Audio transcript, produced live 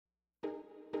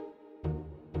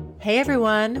Hey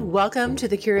everyone, welcome to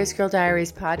the Curious Girl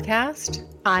Diaries podcast.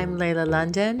 I'm Layla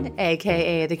London,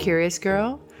 aka The Curious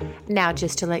Girl. Now,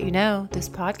 just to let you know, this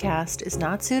podcast is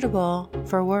not suitable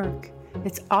for work.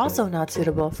 It's also not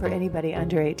suitable for anybody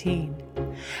under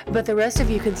 18. But the rest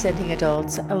of you consenting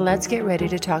adults, let's get ready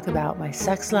to talk about my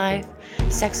sex life,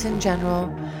 sex in general,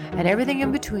 and everything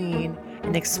in between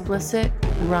in explicit,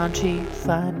 raunchy,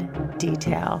 fun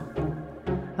detail.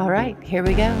 All right, here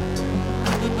we go.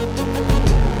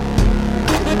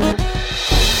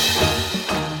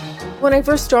 When I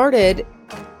first started,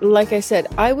 like I said,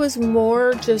 I was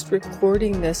more just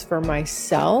recording this for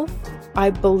myself.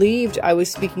 I believed I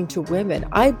was speaking to women.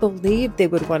 I believed they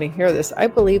would want to hear this. I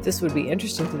believed this would be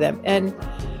interesting to them. And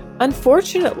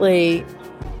unfortunately,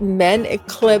 men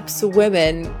eclipse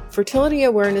women. Fertility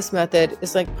awareness method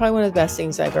is like probably one of the best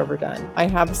things I've ever done. I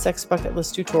have a sex bucket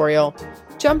list tutorial.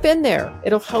 Jump in there.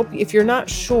 It'll help you. If you're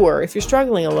not sure, if you're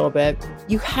struggling a little bit,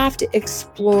 you have to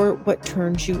explore what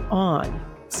turns you on.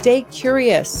 Stay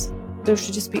curious. There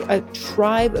should just be a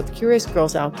tribe of curious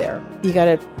girls out there. You got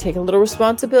to take a little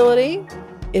responsibility.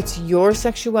 It's your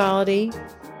sexuality.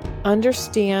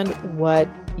 Understand what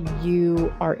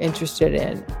you are interested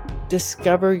in.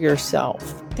 Discover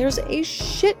yourself. There's a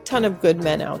shit ton of good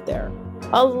men out there.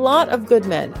 A lot of good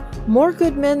men. More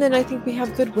good men than I think we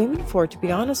have good women for, to be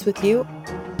honest with you.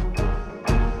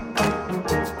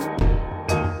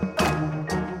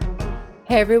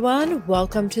 Hey everyone,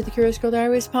 welcome to the Curious Girl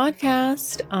Diaries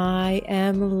podcast. I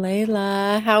am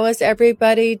Layla. How is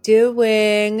everybody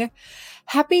doing?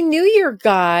 Happy New Year,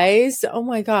 guys. Oh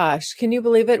my gosh, can you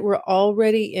believe it? We're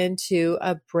already into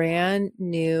a brand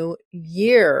new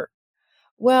year.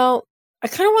 Well, I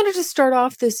kind of wanted to start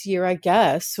off this year, I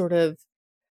guess, sort of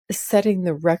setting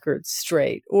the record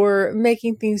straight or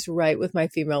making things right with my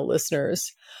female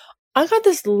listeners. I got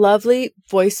this lovely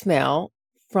voicemail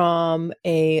from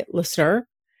a listener,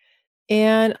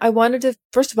 and I wanted to,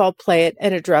 first of all, play it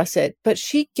and address it, but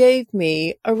she gave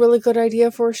me a really good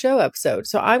idea for a show episode.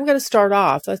 So I'm going to start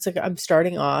off. I'm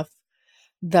starting off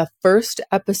the first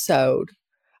episode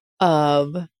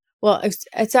of,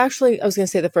 it's actually, I was going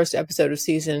to say the first episode of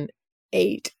season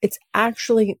 8. It's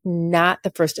actually not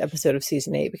the first episode of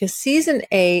season 8 because season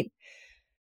 8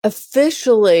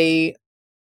 officially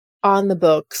on the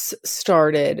books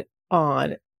started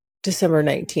on December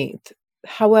 19th.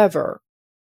 However,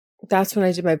 that's when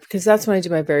I did my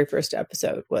very first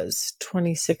episode was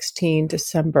 2016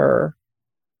 December.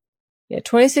 Yeah,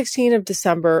 2016 of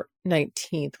December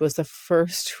 19th was the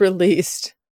first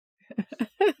released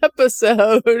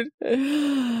episode.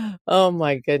 Oh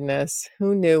my goodness.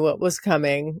 Who knew what was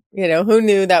coming? Who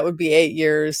knew that would be 8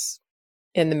 years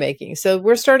in the making? So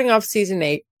we're starting off season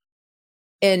 8.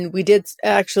 And we did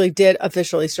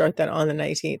officially start that on the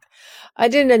 19th. I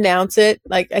didn't announce it.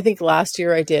 Like, I think last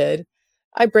year I did.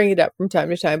 I bring it up from time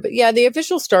to time. But yeah, the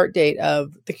official start date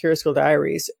of the Curious Girl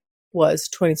Diaries was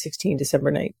 2016,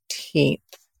 December 19th.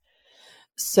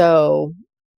 So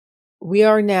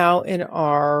we're now in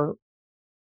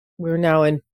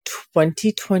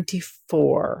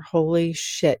 2024. Holy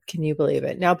shit. Can you believe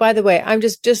it? Now, by the way, I'm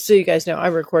just so you guys know,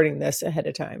 I'm recording this ahead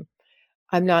of time.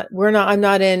 I'm not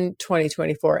in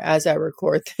 2024 as I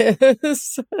record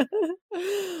this,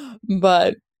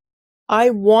 but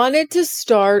I wanted to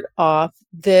start off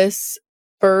this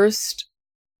first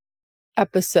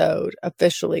episode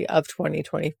officially of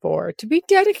 2024 to be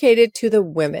dedicated to the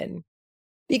women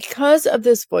because of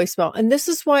this voicemail. And this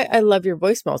is why I love your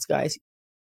voicemails, guys.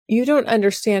 You don't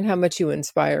understand how much you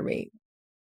inspire me.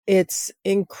 It's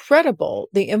incredible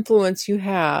the influence you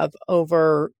have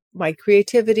over my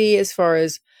creativity as far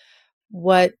as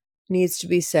what needs to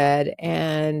be said.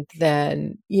 And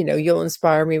then, you'll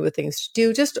inspire me with things to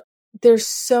do. Just there's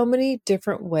so many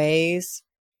different ways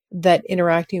that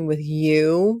interacting with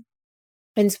you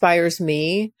inspires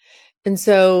me. And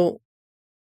so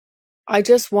I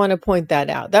just want to point that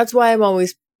out. That's why I'm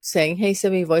always saying, hey,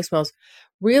 send me voicemails,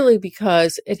 really,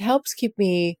 because it helps keep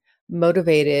me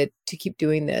motivated to keep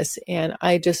doing this. And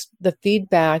the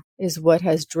feedback is what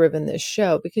has driven this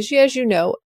show, because as you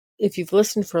know, if you've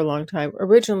listened for a long time,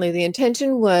 originally the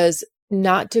intention was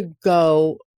not to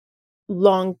go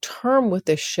long term with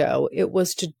this show. It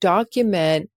was to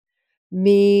document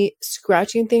me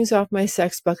scratching things off my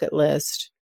sex bucket list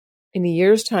in a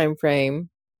year's time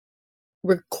frame,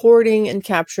 recording and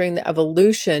capturing the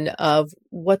evolution of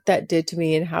what that did to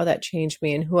me and how that changed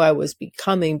me and who I was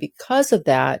becoming because of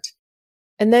that.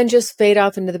 And then just fade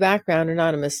off into the background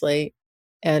anonymously.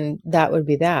 And that would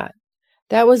be that.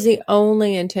 That was the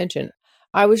only intention.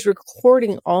 I was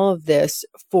recording all of this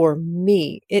for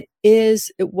me. It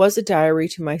was a diary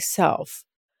to myself.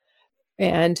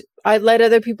 And I let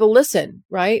other people listen,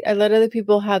 right? I let other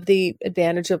people have the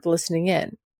advantage of listening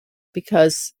in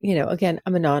because, again,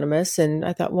 I'm anonymous and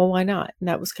I thought, well, why not? And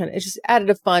that was it just added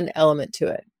a fun element to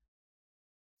it.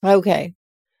 Okay.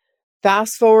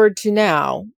 Fast forward to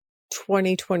now,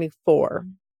 2024.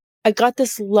 I got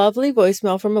this lovely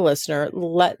voicemail from a listener.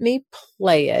 Let me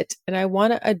play it. And I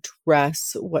want to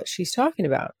address what she's talking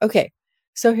about. Okay.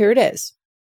 So here it is.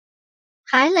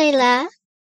 Hi, Layla.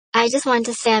 I just wanted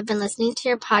to say I've been listening to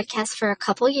your podcast for a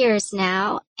couple years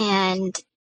now, and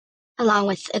along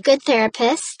with a good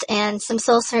therapist and some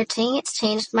soul searching, it's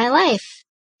changed my life.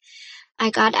 I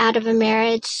got out of a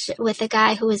marriage with a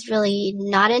guy who was really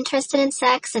not interested in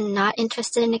sex and not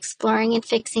interested in exploring and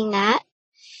fixing that.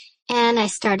 And I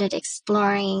started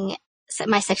exploring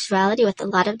my sexuality with a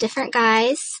lot of different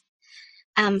guys,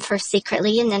 first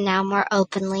secretly and then now more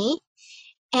openly.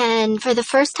 And for the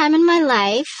first time in my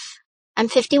life, I'm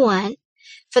 51.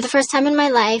 For the first time in my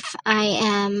life, I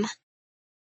am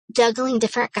juggling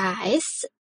different guys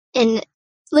and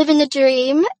living the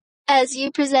dream as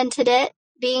you presented it,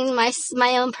 being my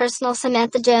own personal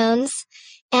Samantha Jones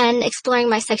and exploring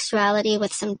my sexuality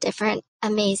with some different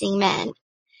amazing men.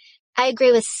 I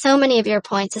agree with so many of your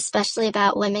points, especially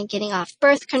about women getting off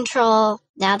birth control.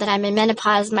 Now that I'm in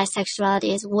menopause, my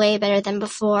sexuality is way better than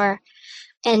before.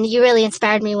 And you really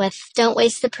inspired me with don't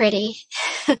waste the pretty.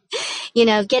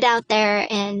 Get out there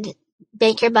and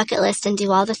make your bucket list and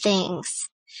do all the things.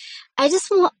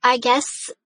 I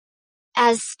guess,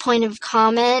 as point of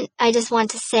comment, I just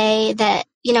want to say that,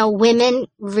 women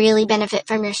really benefit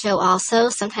from your show also.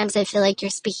 Sometimes I feel like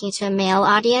you're speaking to a male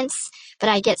audience, but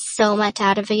I get so much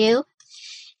out of you.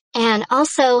 And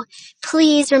also,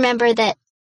 please remember that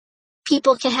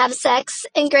people can have sex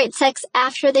and great sex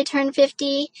after they turn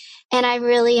 50. And I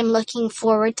really am looking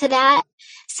forward to that.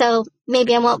 So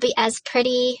maybe I won't be as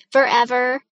pretty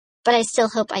forever, but I still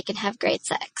hope I can have great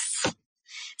sex.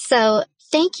 So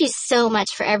thank you so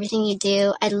much for everything you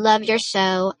do. I love your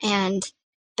show and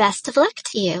best of luck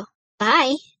to you.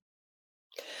 Bye.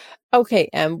 Okay,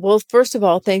 well, first of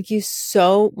all, thank you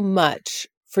so much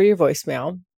for your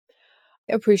voicemail.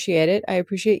 I appreciate it. I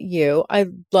appreciate you. I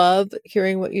love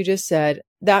hearing what you just said.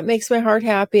 That makes my heart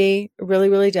happy. It really,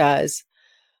 really does.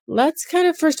 Let's kind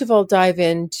of, first of all, dive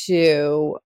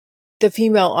into the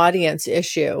female audience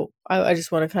issue. I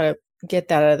just want to kind of get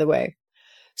that out of the way.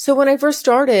 So when I first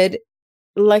started,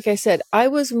 like I said, I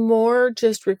was more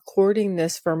just recording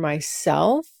this for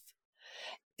myself.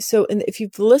 So if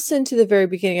you've listened to the very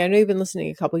beginning, I know you've been listening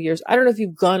a couple of years. I don't know if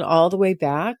you've gone all the way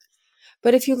back,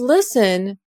 but if you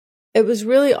listen, it was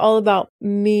really all about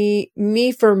me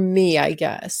for me, I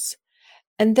guess.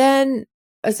 And then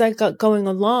as I got going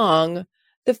along,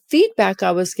 the feedback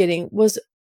I was getting was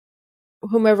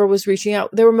whomever was reaching out,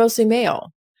 they were mostly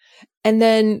male. And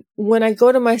then when I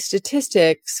go to my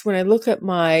statistics, when I look at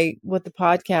the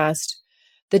podcast,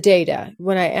 the data,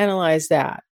 when I analyze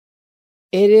that,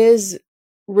 it is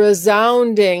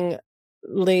resoundingly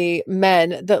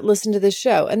men that listen to this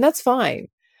show. And that's fine.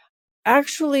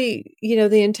 Actually,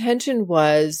 the intention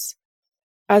was,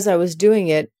 as I was doing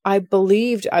it, I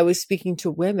believed I was speaking to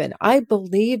women. I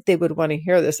believed they would want to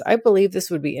hear this. I believed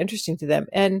this would be interesting to them.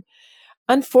 And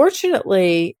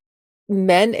unfortunately,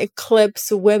 men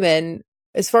eclipse women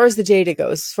as far as the data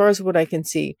goes, as far as what I can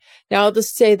see. Now, I'll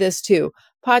just say this too.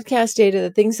 Podcast data,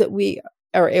 the things that we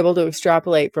are able to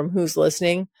extrapolate from who's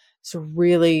listening, is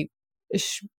really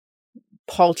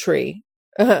paltry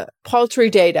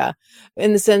data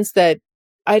in the sense that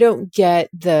I don't get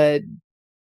the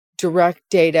direct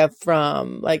data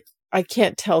from, like, I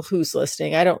can't tell who's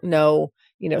listening. I don't know,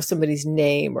 somebody's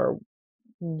name or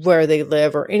where they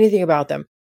live or anything about them.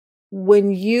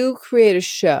 When you create a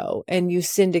show and you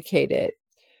syndicate it,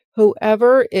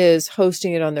 whoever is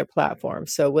hosting it on their platform,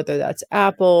 so whether that's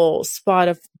Apple,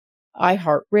 Spotify,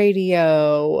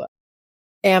 iHeartRadio,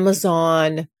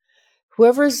 Amazon,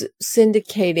 whoever's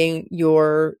syndicating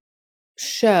your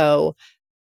show,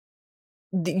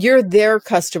 you're their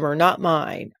customer, not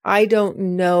mine. I don't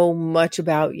know much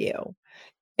about you,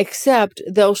 except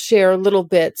they'll share little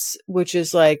bits, which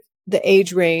is like the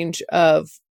age range of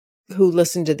who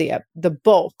listened to the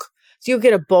bulk. So you'll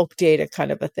get a bulk data kind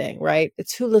of a thing, right?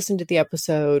 It's who listened to the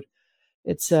episode.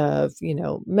 It's of,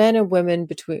 men and women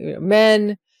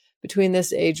between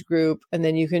this age group. And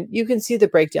then you can see the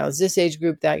breakdowns, this age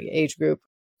group, that age group,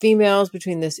 females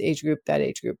between this age group, that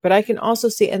age group. But I can also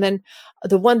see, and then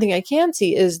the one thing I can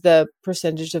see is the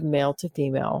percentage of male to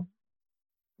female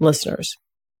listeners.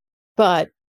 But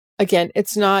again,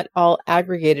 it's not all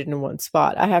aggregated in one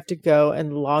spot. I have to go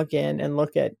and log in and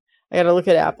I got to look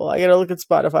at Apple. I got to look at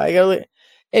Spotify.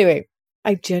 Anyway,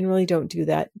 I generally don't do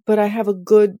that, but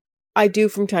I do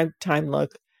from time to time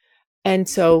look. And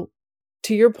so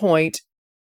to your point,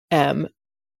 Em,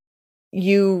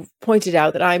 you pointed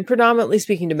out that I'm predominantly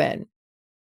speaking to men.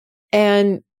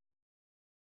 And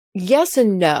yes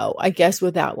and no, I guess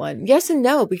with that one. Yes and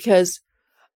no, because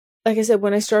like I said,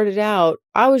 when I started out,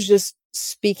 I was just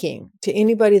speaking to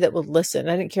anybody that would listen.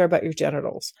 I didn't care about your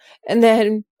genitals. And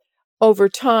then over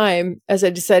time, as I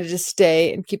decided to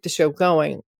stay and keep the show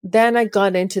going, then I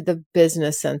got into the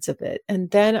business sense of it.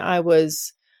 And then I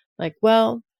was like,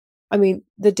 well, I mean,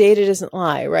 the data doesn't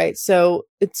lie, right? So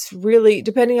it's really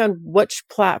depending on which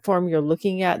platform you're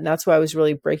looking at. And that's why I was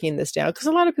really breaking this down because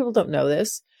a lot of people don't know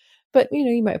this, but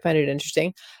you might find it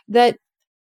interesting that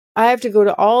I have to go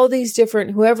to all these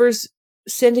different, whoever's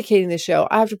syndicating the show,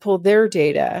 I have to pull their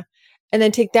data and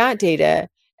then take that data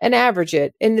and average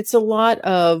it. And it's not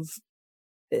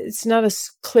a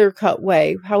clear cut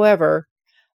way. However,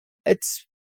 it's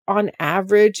on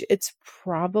average, it's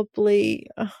probably,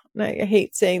 I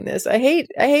hate saying this. I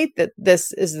hate that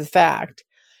this is the fact.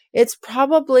 It's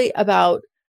probably about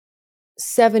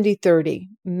 70-30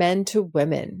 men to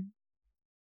women.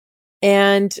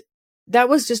 And that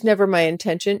was just never my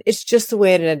intention. It's just the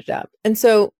way it ended up. And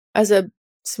so as a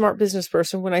smart business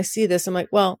person, when I see this, I'm like,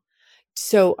 well,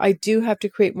 so I do have to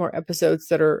create more episodes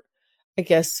that are, I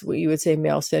guess what you would say,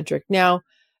 male centric. Now,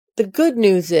 the good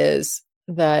news is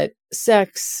that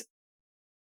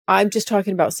I'm just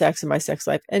talking about sex in my sex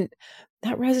life, and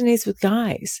that resonates with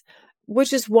guys,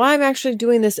 which is why I'm actually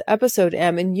doing this episode,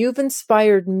 Em, and you've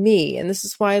inspired me. And this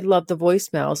is why I love the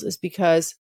voicemails, is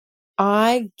because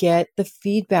I get the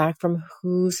feedback from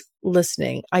who's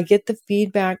listening. I get the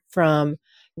feedback from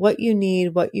what you need,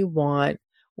 what you want,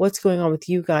 what's going on with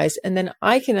you guys. And then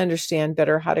I can understand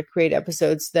better how to create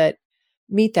episodes that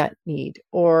meet that need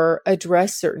or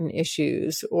address certain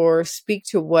issues or speak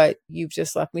to what you've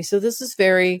just left me. So this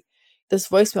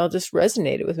voicemail just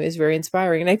resonated with me. It's very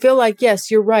inspiring. And I feel like,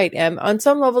 yes, you're right, Em. On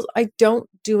some levels, I don't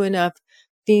do enough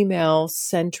female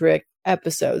centric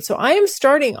episodes. So I am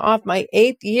starting off my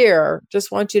 8th year.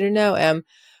 Just want you to know, Em,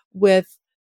 with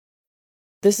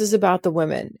this is about the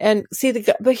women. And see,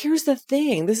 but here's the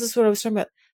thing. This is what I was talking about.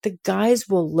 The guys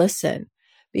will listen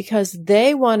because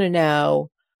they want to know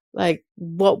like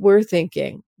what we're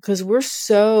thinking because we're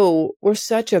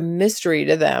such a mystery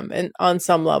to them and on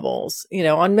some levels,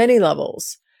 on many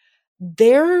levels.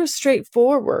 They're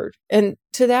straightforward. And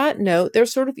to that note, they're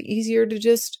sort of easier to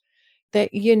just that,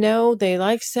 they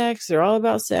like sex. They're all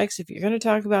about sex. If you're going to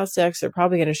talk about sex, they're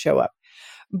probably going to show up.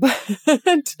 But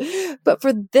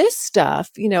for this stuff,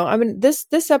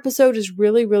 this episode is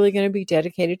really, really going to be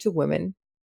dedicated to women.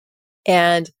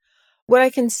 And what I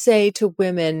can say to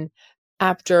women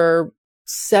after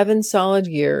 7 solid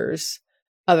years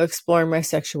of exploring my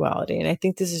sexuality, and I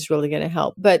think this is really going to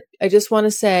help. But I just want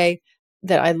to say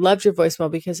that I loved your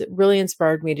voicemail because it really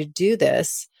inspired me to do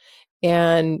this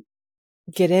and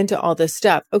get into all this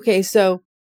stuff. Okay, so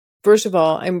first of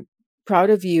all, I'm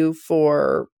proud of you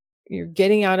for you're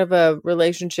getting out of a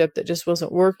relationship that just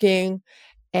wasn't working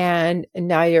and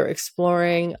now you're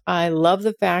exploring. I love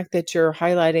the fact that you're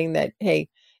highlighting that, hey,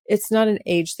 it's not an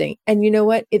age thing. And you know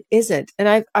what? It isn't.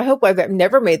 And I hope I've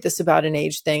never made this about an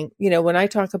age thing. When I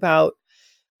talk about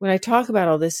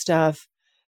all this stuff,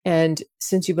 and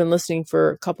since you've been listening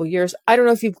for a couple of years, I don't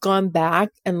know if you've gone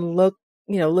back and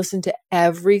listened to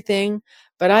everything,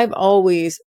 but I've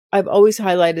always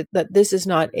highlighted that this is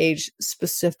not age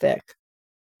specific.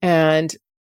 And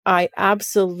I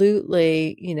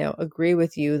absolutely, agree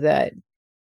with you that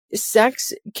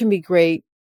sex can be great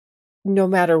no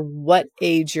matter what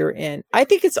age you're in. I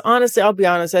think I'll be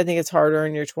honest, I think it's harder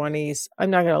in your 20s. I'm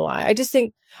not going to lie. I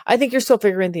think you're still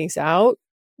figuring things out.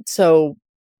 So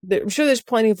I'm sure there's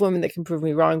plenty of women that can prove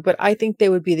me wrong, but I think they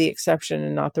would be the exception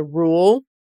and not the rule.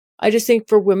 I just think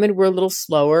for women, we're a little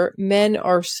slower. Men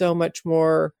are so much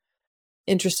more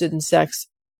interested in sex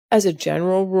as a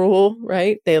general rule,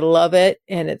 right? They love it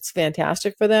and it's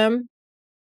fantastic for them.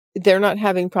 They're not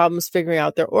having problems figuring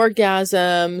out their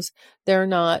orgasms. They're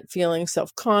not feeling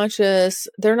self-conscious.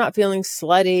 They're not feeling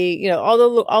slutty.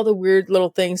 All the weird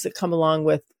little things that come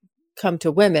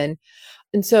to women.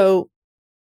 And so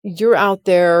you're out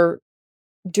there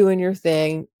doing your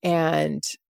thing and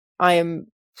I am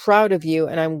proud of you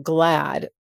and I'm glad.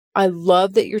 I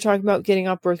love that you're talking about getting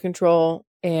off birth control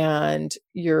and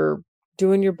you're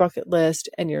doing your bucket list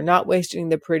and you're not wasting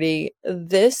the pretty.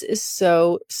 This is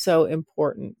so, so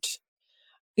important.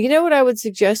 You know what I would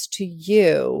suggest to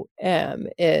you,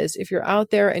 is if you're out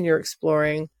there and you're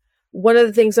exploring, one of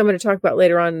the things I'm going to talk about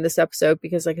later on in this episode,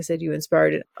 because like I said, you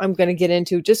inspired it, I'm going to get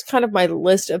into just kind of my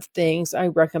list of things I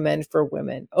recommend for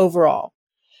women overall.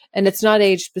 And it's not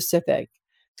age specific,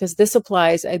 because this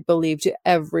applies, I believe, to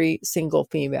every single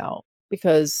female,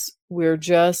 because we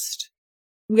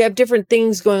have different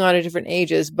things going on at different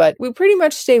ages, but we pretty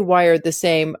much stay wired the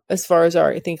same as far as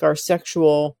our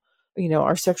sexual,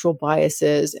 our sexual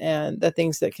biases and the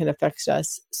things that can affect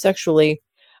us sexually.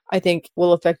 I think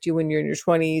will affect you when you're in your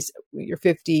 20s, your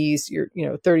 50s, your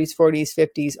 30s, 40s,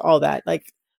 50s, all that.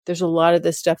 Like there's a lot of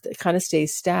this stuff that kind of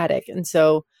stays static. And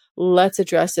so let's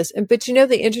address this. But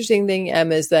the interesting thing,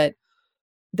 Em, is that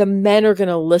the men are going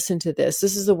to listen to this.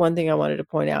 This is the one thing I wanted to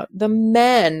point out. The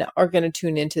men are going to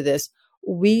tune into this.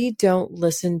 We don't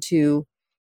listen to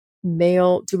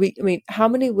how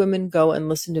many women go and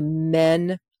listen to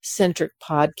men-centric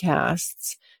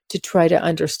podcasts to try to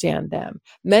understand them?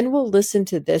 Men will listen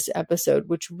to this episode,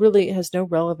 which really has no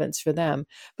relevance for them,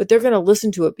 but they're going to listen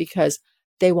to it because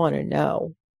they want to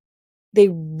know. They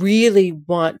really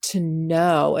want to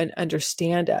know and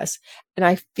understand us. And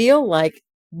I feel like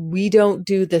we don't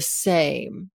do the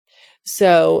same.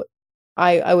 So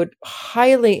I would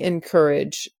highly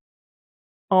encourage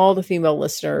all the female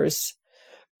listeners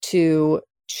to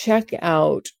check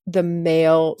out the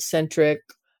male-centric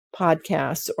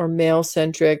podcasts or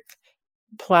male-centric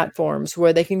platforms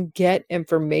where they can get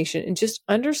information and just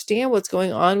understand what's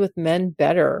going on with men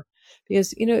better.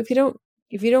 Because, if you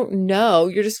don't know,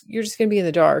 you're just going to be in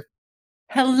the dark.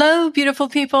 Hello, beautiful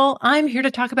people. I'm here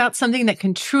to talk about something that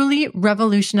can truly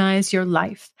revolutionize your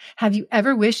life. Have you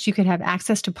ever wished you could have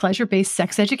access to pleasure-based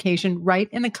sex education right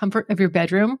in the comfort of your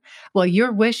bedroom? Well,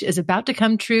 your wish is about to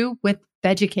come true with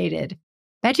Beducated.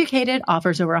 Beducated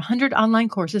offers over 100 online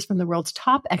courses from the world's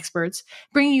top experts,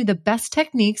 bringing you the best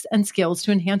techniques and skills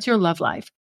to enhance your love life.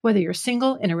 Whether you're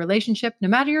single, in a relationship, no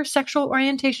matter your sexual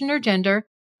orientation or gender,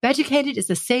 Beducated is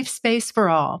a safe space for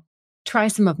all. Try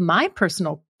some of my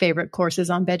personal favorite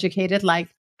courses on Beducated, like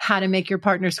how to make your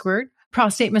partner squirt,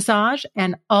 prostate massage,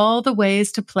 and all the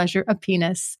ways to pleasure a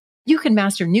penis. You can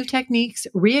master new techniques,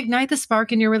 reignite the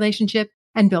spark in your relationship,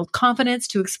 and build confidence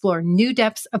to explore new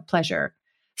depths of pleasure.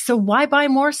 So why buy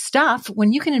more stuff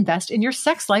when you can invest in your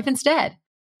sex life instead?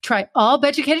 Try all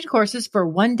Beducated courses for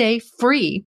 1 day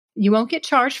free. You won't get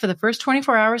charged for the first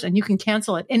 24 hours, and you can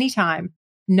cancel at any time.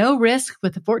 No risk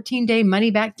with the 14-day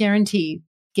money-back guarantee.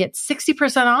 Get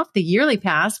 60% off the yearly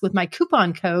pass with my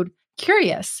coupon code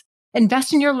CURIOUS.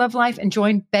 Invest in your love life and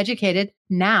join Beducated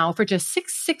now for just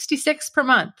 $6.66 per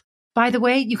month. By the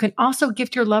way, you can also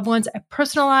gift your loved ones a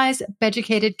personalized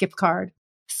Beducated gift card.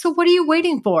 So what are you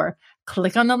waiting for?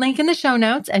 Click on the link in the show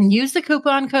notes and use the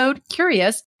coupon code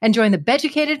CURIOUS and join the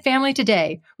Beducated family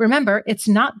today. Remember, it's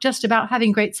not just about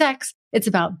having great sex, it's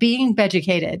about being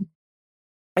Beducated.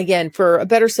 Again, for a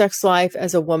better sex life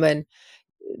as a woman,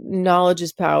 knowledge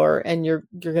is power, and you're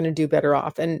going to do better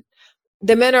off. And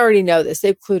the men already know this.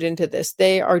 They've clued into this.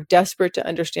 They are desperate to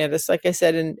understand this. Like I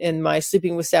said in my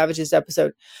Sleeping with Savages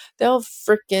episode, they'll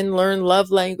frickin' learn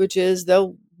love languages.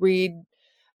 They'll read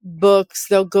books.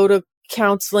 They'll go to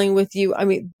counseling with you. I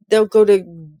mean, they'll go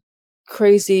to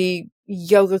crazy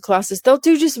yoga classes. They'll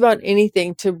do just about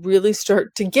anything to really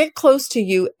start to get close to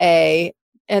you, A,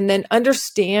 and then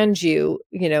understand you,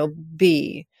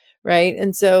 B, right?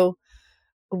 And so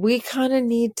we kind of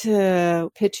need to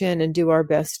pitch in and do our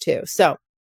best too. So,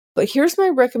 but here's my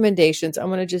recommendations. I'm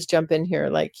going to just jump in here.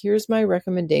 Like, here's my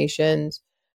recommendations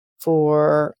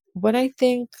for what I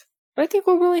think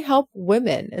will really help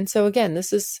women. And so again,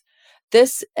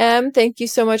 this M, thank you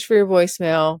so much for your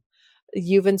voicemail.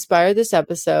 You've inspired this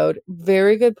episode.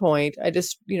 Very good point. I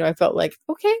just, I felt like,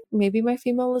 okay, maybe my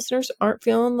female listeners aren't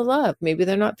feeling the love. Maybe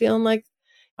they're not feeling like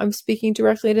I'm speaking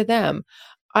directly to them.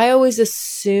 I always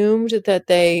assumed that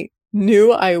they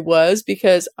knew I was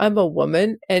because I'm a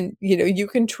woman and, you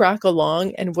can track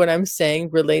along and what I'm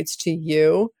saying relates to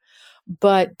you.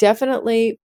 But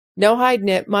definitely, no hiding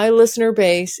it, my listener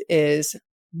base is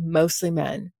mostly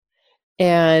men.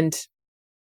 And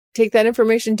take that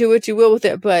information, do what you will with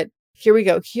it. But here we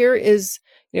go. Here's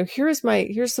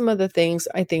some of the things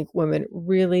I think women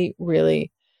really,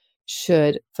 really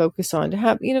should focus on to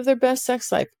have, their best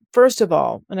sex life. First of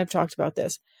all, and I've talked about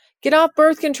this, get off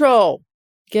birth control.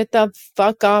 Get the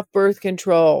fuck off birth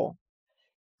control.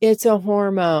 It's a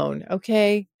hormone,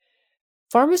 okay?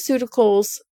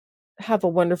 Pharmaceuticals have a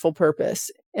wonderful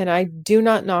purpose, and I do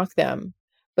not knock them.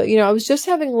 But, I was just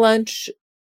having lunch,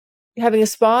 having a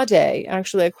spa day,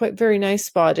 actually, a quite very nice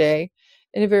spa day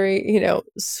in a very,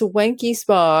 swanky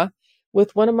spa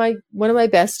with one of my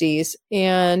besties,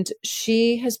 and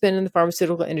she has been in the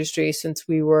pharmaceutical industry since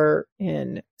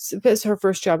it was her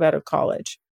first job out of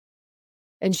college.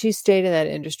 and she stayed in that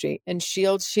industry. And she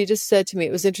just said to me,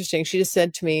 it was interesting. She just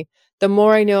said to me, the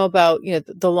more I know about,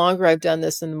 the longer I've done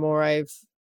this and the more I've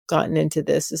gotten into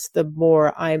this, is the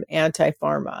more I'm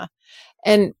anti-pharma.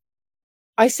 And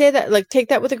I say that, like, take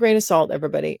that with a grain of salt,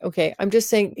 everybody. Okay. I'm just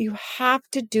saying you have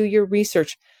to do your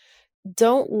research.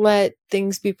 Don't let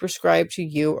things be prescribed to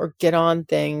you or get on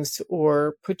things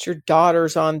or put your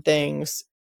daughters on things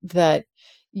that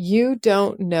you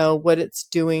don't know what it's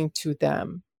doing to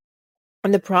them.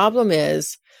 And the problem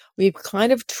is we've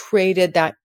kind of traded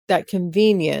that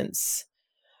convenience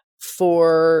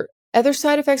for other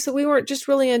side effects that we weren't just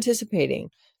really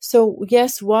anticipating. So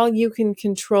yes, while you can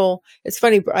control, it's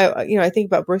funny, I think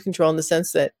about birth control in the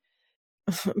sense that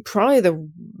probably the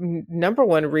number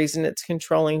one reason it's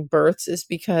controlling births is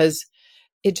because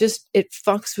it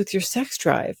fucks with your sex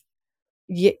drive.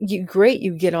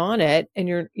 You get on it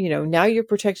and now you're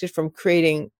protected from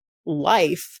creating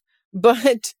life,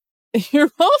 but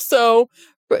you're also,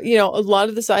 a lot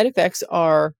of the side effects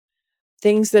are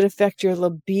things that affect your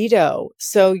libido.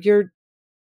 So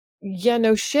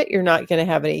no shit, you're not going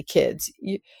to have any kids.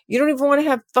 You don't even want to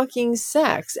have fucking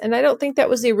sex. And I don't think that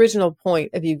was the original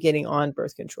point of you getting on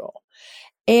birth control.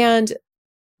 And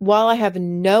while I have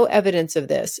no evidence of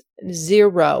this,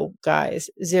 zero,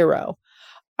 guys, zero,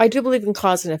 I do believe in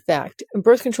cause and effect. And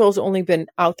birth control has only been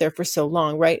out there for so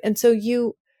long, right? And so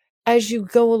as you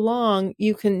go along,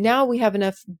 now we have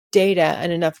enough data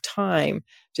and enough time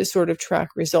to sort of track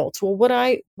results. Well, what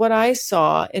I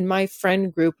saw in my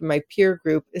friend group and my peer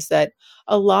group is that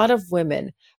a lot of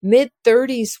women,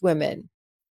 mid-30s women,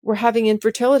 were having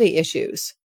infertility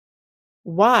issues.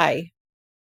 Why?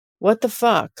 What the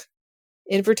fuck?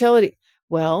 Infertility.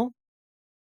 Well,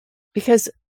 because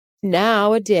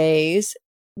nowadays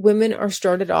women are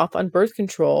started off on birth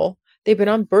control. They've been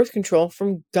on birth control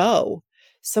from go.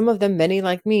 Some of them, many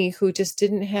like me, who just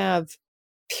didn't have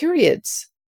periods.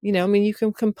 You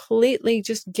can completely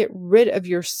just get rid of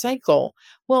your cycle.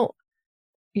 Well,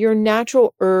 your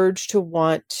natural urge to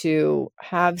want to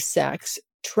have sex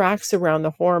tracks around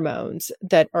the hormones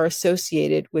that are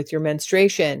associated with your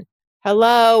menstruation.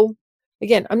 Hello.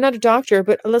 Again, I'm not a doctor,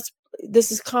 but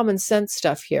this is common sense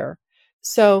stuff here.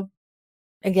 So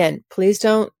again, please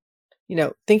don't,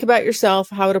 think about yourself,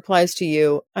 how it applies to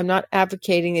you. I'm not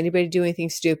advocating anybody do anything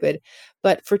stupid,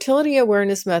 but fertility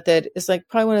awareness method is like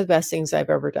probably one of the best things I've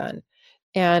ever done.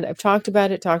 And I've talked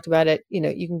about it.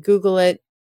 You can Google it.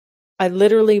 I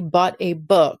literally bought a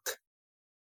book,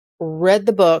 read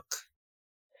the book,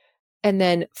 and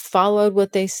then followed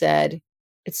what they said.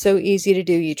 It's so easy to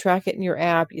do. You track it in your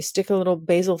app. You stick a little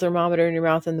basal thermometer in your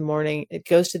mouth in the morning. It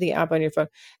goes to the app on your phone.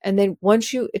 And then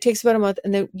it takes about a month,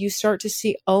 and then you start to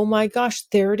see, oh my gosh,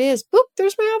 there it is. Boop,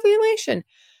 there's my ovulation.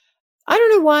 I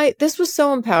don't know why this was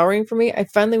so empowering for me. I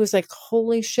finally was like,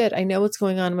 holy shit, I know what's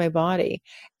going on in my body.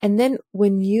 And then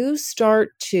when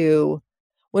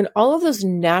all of those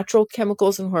natural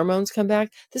chemicals and hormones come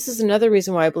back, this is another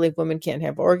reason why I believe women can't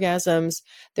have orgasms.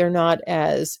 They're not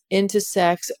as into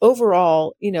sex.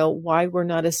 Overall, why we're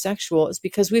not as sexual is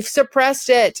because we've suppressed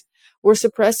it. We're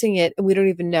suppressing it and we don't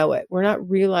even know it. We're not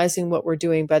realizing what we're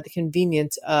doing by the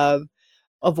convenience of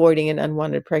avoiding an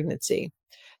unwanted pregnancy.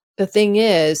 The thing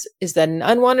is that an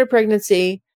unwanted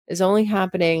pregnancy is only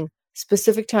happening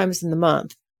specific times in the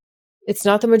month. It's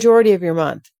not the majority of your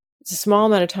month. It's a small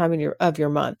amount of time of your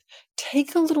month.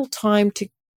 Take a little time to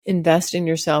invest in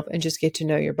yourself and just get to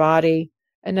know your body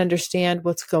and understand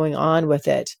what's going on with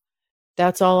it.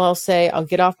 That's all I'll say. I'll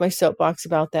get off my soapbox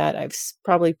about that. I've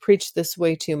probably preached this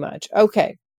way too much.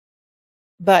 Okay.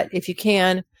 But if you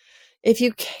can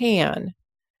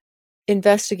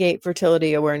investigate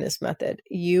fertility awareness method,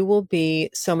 you will be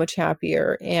so much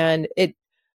happier. And it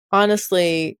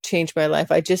honestly changed my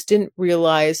life. I just didn't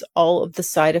realize all of the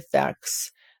side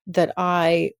effects that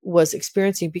I was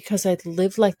experiencing because I'd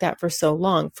lived like that for so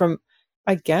long, from,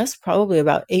 I guess, probably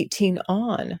about 18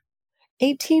 on,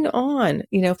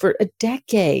 for a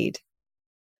decade.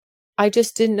 I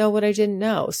just didn't know what I didn't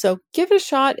know. So give it a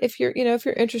shot if you're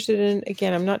interested in,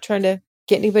 again, I'm not trying to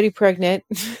get anybody pregnant.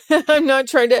 I'm not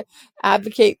trying to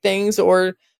advocate things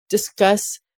or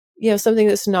discuss, something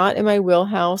that's not in my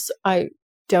wheelhouse. I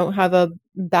don't have a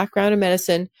background in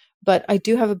medicine, but I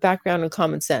do have a background in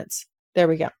common sense. There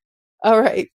we go. All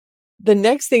right. The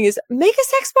next thing is make a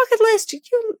sex bucket list.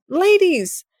 You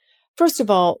ladies, first of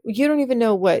all, you don't even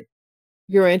know what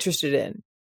you're interested in.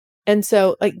 And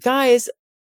so like guys,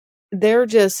 they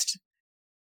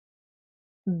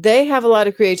have a lot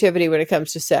of creativity when it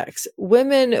comes to sex.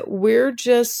 Women, we're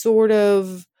just sort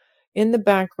of in the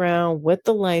background with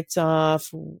the lights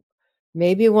off,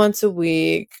 maybe once a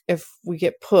week if we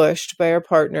get pushed by our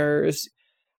partners.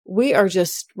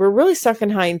 we're really sucking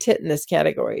hind tit in this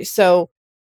category. So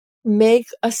make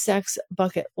a sex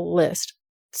bucket list.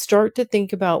 Start to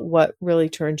think about what really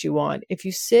turns you on. If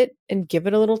you sit and give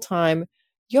it a little time,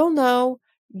 you'll know.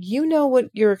 You know what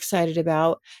you're excited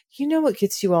about. You know what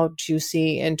gets you all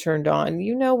juicy and turned on.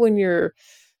 You know when your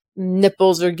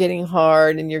nipples are getting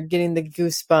hard and you're getting the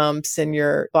goosebumps and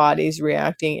your body's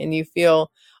reacting and you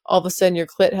feel all of a sudden your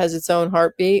clit has its own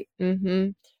heartbeat.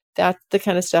 That's the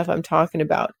kind of stuff I'm talking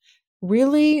about.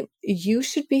 Really, you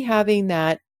should be having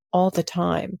that all the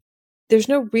time. There's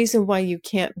no reason why you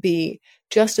can't be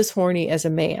just as horny as a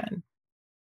man.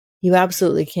 You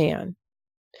absolutely can.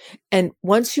 And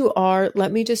once you are,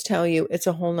 let me just tell you, it's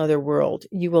a whole nother world.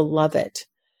 You will love it.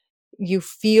 You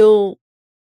feel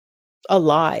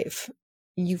alive.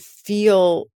 You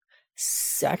feel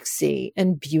sexy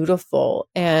and beautiful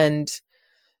and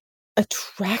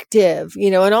attractive,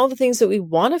 and all the things that we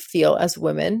want to feel as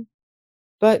women,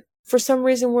 but for some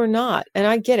reason we're not. And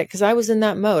I get it, because I was in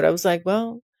that mode. I was like,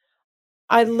 well,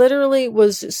 I literally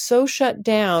was so shut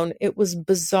down. It was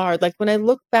bizarre. Like when I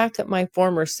look back at my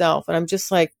former self and I'm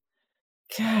just like,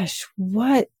 gosh,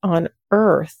 what on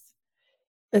earth?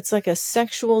 It's like a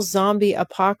sexual zombie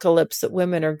apocalypse that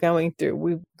women are going through.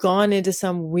 We've gone into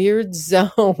some weird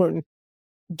zone.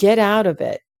 Get out of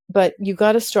it. But you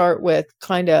got to start with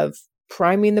kind of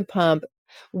priming the pump.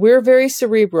 We're very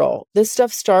cerebral. This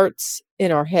stuff starts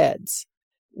in our heads.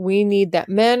 We need that.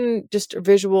 Men just are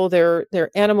visual. They're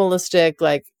animalistic.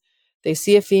 Like they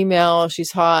see a female,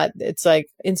 she's hot. It's like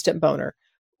instant boner.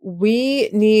 We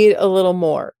need a little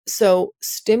more. So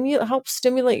help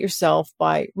stimulate yourself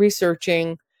by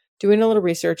doing a little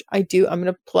research. I'm going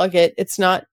to plug it.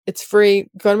 It's free.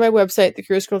 Go to my website,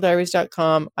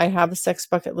 thecuriousgirldiaries.com. I have a sex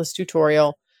bucket list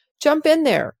tutorial. Jump in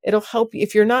there. It'll help you.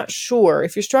 If you're not sure,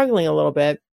 if you're struggling a little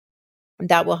bit,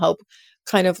 that will help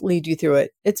kind of lead you through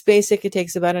it. It's basic. It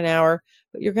takes about an hour,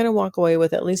 but you're going to walk away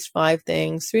with at least 5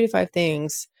 things, 3 to 5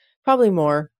 things, probably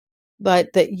more,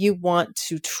 but that you want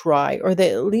to try, or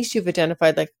that at least you've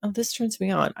identified like, oh, this turns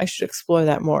me on. I should explore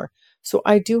that more. So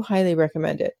I do highly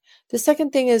recommend it. The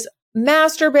second thing is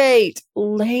masturbate.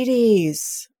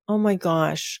 Ladies, oh my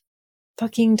gosh,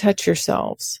 fucking touch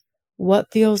yourselves.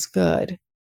 What feels good?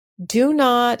 Do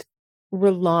not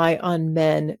rely on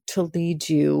men to lead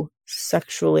you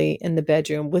sexually in the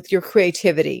bedroom with your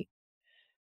creativity.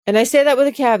 And I say that with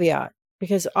a caveat,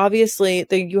 because obviously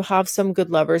you have some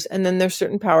good lovers, and then there's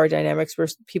certain power dynamics where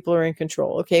people are in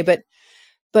control. Okay.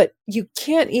 But you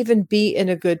can't even be in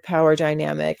a good power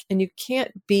dynamic, and you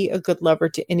can't be a good lover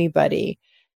to anybody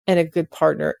and a good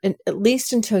partner, and at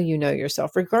least until you know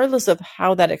yourself, regardless of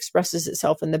how that expresses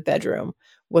itself in the bedroom.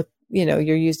 With,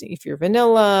 if you're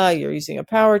vanilla, you're using a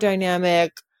power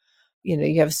dynamic,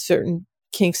 you have certain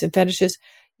kinks and fetishes.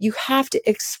 You have to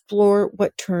explore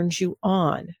what turns you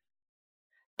on.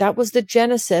 That was the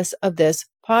genesis of this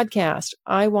podcast.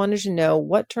 I wanted to know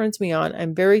what turns me on.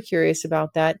 I'm very curious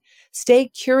about that. Stay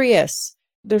curious.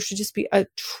 There should just be a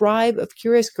tribe of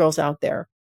curious girls out there.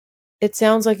 It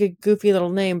sounds like a goofy little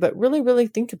name, but really, really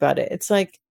think about it. It's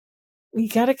like, you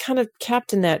got to kind of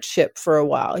captain that ship for a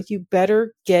while. You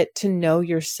better get to know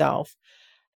yourself.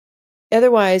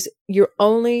 Otherwise, you're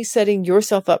only setting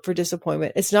yourself up for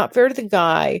disappointment. It's not fair to the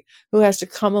guy who has to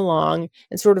come along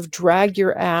and sort of drag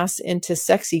your ass into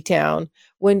sexy town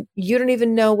when you don't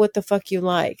even know what the fuck you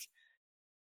like.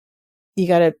 You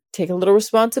got to take a little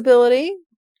responsibility.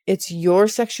 It's your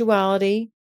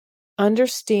sexuality.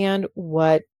 Understand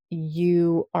what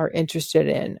you are interested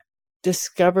in.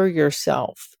 Discover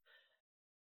yourself.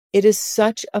 It is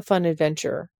such a fun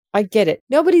adventure. I get it.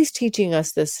 Nobody's teaching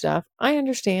us this stuff. I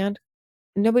understand.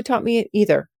 Nobody taught me it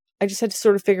either. I just had to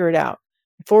sort of figure it out.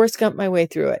 Forrest Gump my way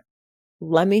through it.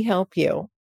 Let me help you.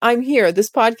 I'm here. This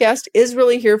podcast is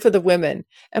really here for the women.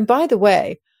 And by the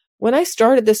way, when I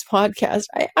started this podcast,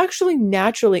 I actually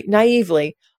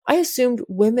naively, I assumed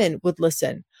women would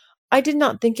listen. I did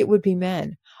not think it would be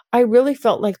men. I really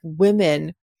felt like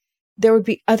there would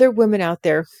be other women out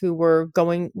there who were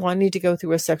wanting to go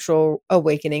through a sexual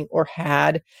awakening or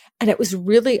had. And I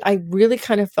really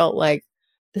kind of felt like,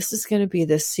 this is going to be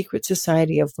this secret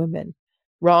society of women.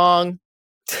 Wrong.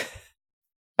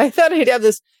 I thought I'd have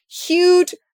this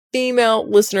huge female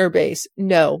listener base.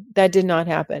 No, that did not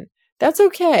happen. That's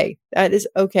okay. That is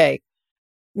okay.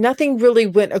 Nothing really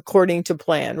went according to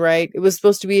plan, right? It was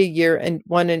supposed to be a year, and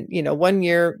 1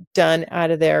 year done,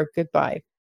 out of there. Goodbye.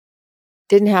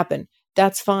 Didn't happen.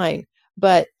 That's fine.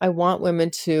 But I want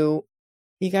women you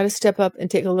got to step up and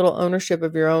take a little ownership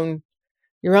of your own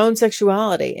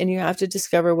sexuality, and you have to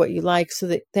discover what you like, so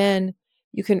that then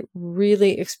you can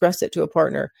really express it to a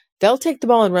partner. They'll take the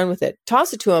ball and run with it.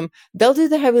 Toss it to them. They'll do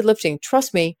the heavy lifting.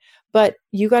 Trust me. But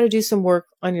you got to do some work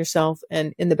on yourself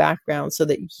and in the background so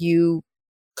that you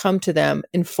come to them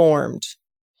informed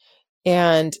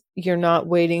and you're not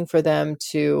waiting for them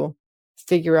to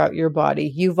figure out your body.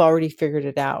 You've already figured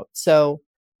it out. So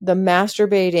the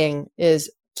masturbating is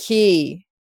key.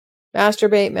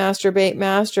 Masturbate, masturbate,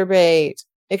 masturbate.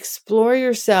 Explore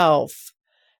yourself.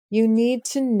 You need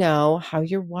to know how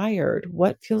you're wired,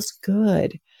 what feels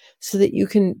good, so that you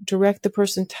can direct the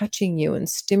person touching you and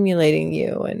stimulating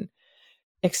you and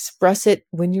express it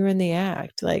when you're in the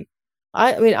act. Like,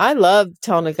 I mean, I love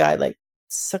telling a guy, like,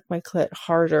 suck my clit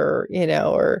harder,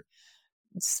 or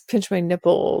pinch my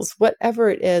nipples, whatever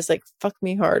it is, like, fuck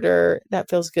me harder. That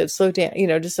feels good. Slow down,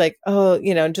 just like, oh,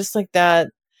 just like that.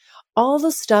 All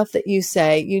the stuff that you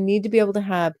say, you need to be able to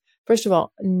have, first of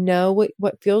all, know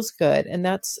what feels good. And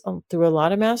that's through a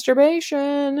lot of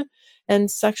masturbation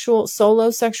and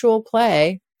solo sexual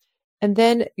play. And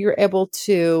then you're able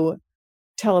to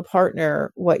tell a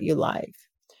partner what you like.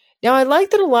 Now, I like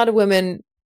that a lot of women,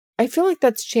 I feel like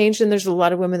that's changed. And there's a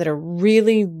lot of women that are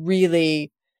really,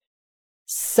 really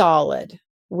solid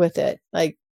with it,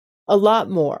 like a lot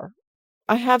more.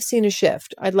 I have seen a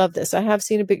shift. I love this. I have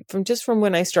seen a big, from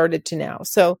when I started to now.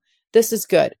 So this is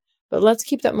good. But let's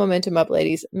keep that momentum up,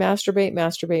 ladies. Masturbate,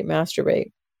 masturbate,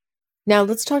 masturbate. Now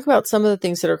let's talk about some of the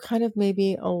things that are kind of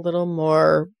maybe a little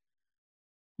more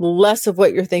less of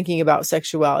what you're thinking about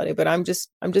sexuality, but I'm just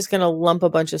going to lump a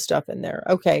bunch of stuff in there.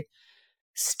 Okay.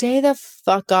 Stay the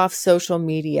fuck off social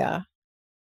media.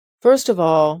 First of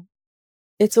all,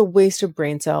 it's a waste of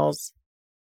brain cells.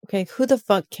 Okay. Who the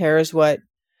fuck cares what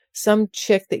some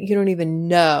chick that you don't even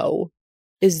know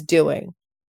is doing?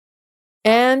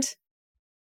 And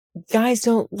guys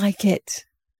don't like it.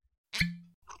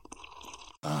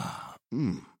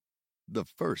 The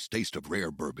first taste of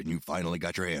rare bourbon you finally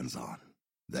got your hands on.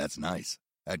 That's nice.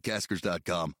 At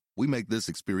Caskers.com, we make this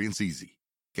experience easy.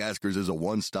 Caskers is a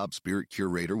one-stop spirit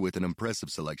curator with an impressive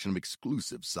selection of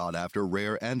exclusive, sought-after,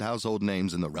 rare, and household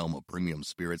names in the realm of premium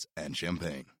spirits and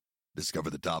champagne. Discover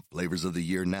the top flavors of the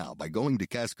year now by going to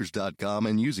Caskers.com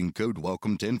and using code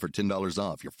WELCOME10 for $10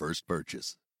 off your first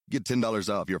purchase. Get $10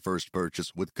 off your first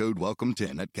purchase with code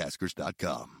WELCOME10 at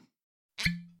Caskers.com.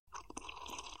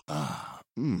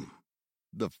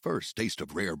 The first taste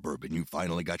of rare bourbon you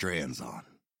finally got your hands on.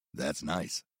 That's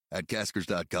nice. At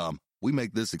Caskers.com, we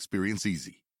make this experience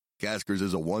easy. Caskers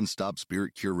is a one-stop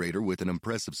spirit curator with an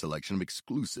impressive selection of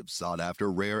exclusive, sought-after,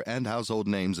 rare, and household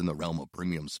names in the realm of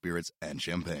premium spirits and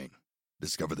champagne.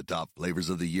 Discover the top flavors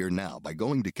of the year now by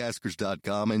going to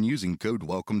Caskers.com and using code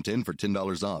WELCOME10 for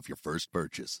 $10 off your first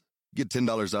purchase. Get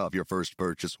 $10 off your first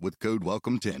purchase with code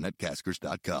WELCOME10 at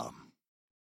Caskers.com.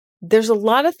 There's a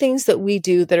lot of things that we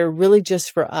do that are really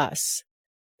just for us.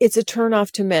 It's a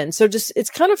turnoff to men. So it's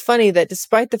kind of funny that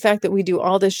despite the fact that we do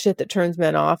all this shit that turns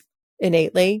men off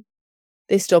innately,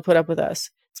 they still put up with us.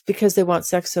 It's because they want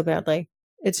sex so badly.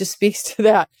 It just speaks to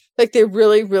that. Like, they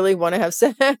really, really want to have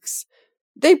sex.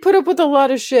 They put up with a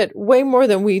lot of shit, way more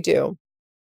than we do.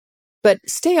 But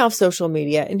stay off social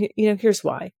media. And here's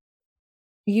why.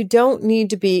 You don't need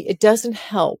to be, it doesn't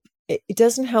help. It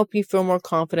doesn't help you feel more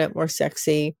confident, more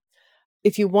sexy.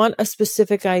 If you want a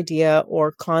specific idea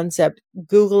or concept,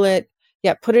 Google it.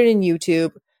 Yeah, put it in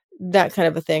YouTube, that kind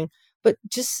of a thing. But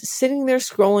just sitting there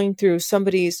scrolling through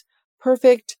somebody's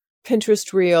perfect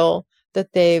Pinterest reel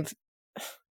that they've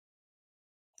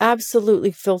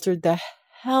absolutely filtered the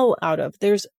hell out of.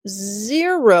 There's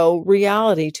zero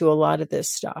reality to a lot of this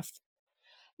stuff.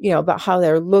 About how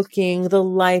they're looking, the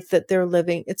life that they're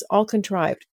living. It's all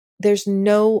contrived. There's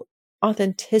no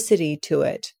authenticity to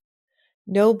it.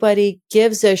 Nobody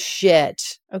gives a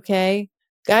shit, okay?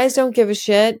 Guys don't give a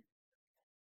shit.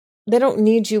 They don't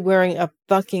need you wearing a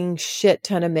fucking shit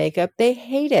ton of makeup. They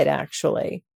hate it,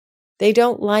 actually. They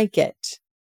don't like it.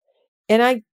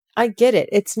 And I get it.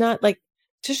 It's not like,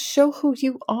 just show who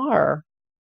you are.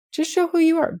 Just show who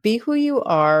you are. Be who you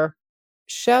are.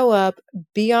 Show up.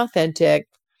 Be authentic.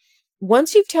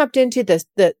 Once you've tapped into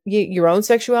your own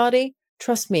sexuality,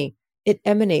 trust me, it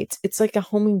emanates. It's like a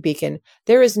homing beacon.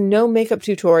 There is no makeup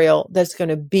tutorial that's going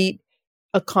to beat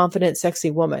a confident,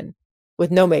 sexy woman with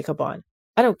no makeup on.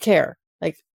 I don't care.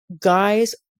 Like,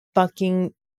 guys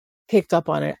fucking pick up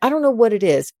on it. I don't know what it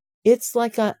is. It's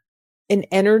like an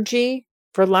energy,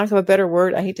 for lack of a better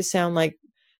word. I hate to sound like,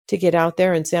 to get out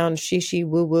there and sound she,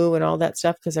 woo woo and all that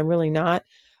stuff, because I'm really not.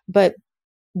 But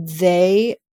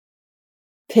they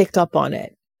pick up on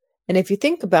it. And if you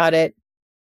think about it,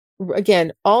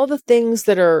 again, all the things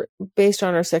that are based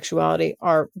on our sexuality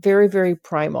are very, very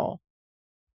primal.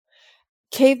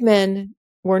 Cavemen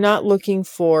were not looking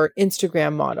for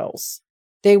Instagram models.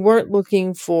 They weren't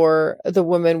looking for the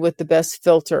woman with the best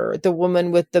filter, the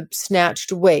woman with the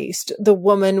snatched waist, the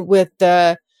woman with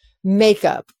the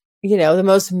makeup, the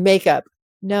most makeup.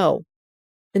 No.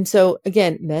 And so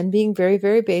again, men being very,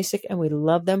 very basic, and we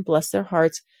love them, bless their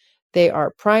hearts. They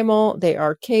are primal. They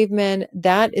are cavemen.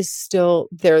 That is still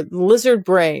their lizard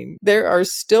brain. They are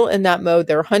still in that mode.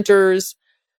 They're hunters.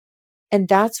 And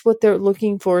that's what they're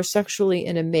looking for sexually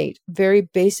in a mate. Very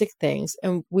basic things.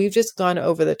 And we've just gone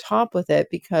over the top with it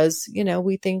because,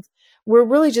 we think we're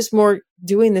really just more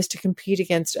doing this to compete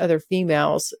against other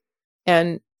females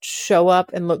and show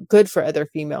up and look good for other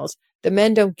females. The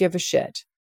men don't give a shit.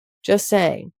 Just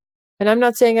saying. And I'm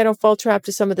not saying I don't fall trap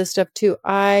to some of this stuff too.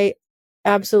 I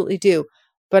absolutely do.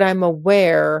 But I'm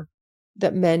aware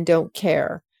that men don't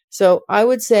care. So I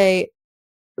would say,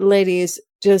 ladies,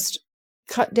 just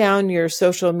cut down your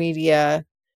social media,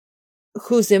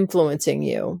 who's influencing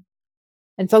you,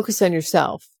 and focus on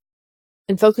yourself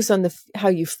and focus on how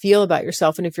you feel about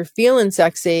yourself. And if you're feeling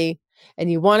sexy and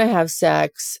you want to have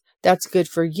sex, that's good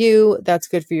for you. That's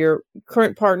good for your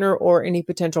current partner or any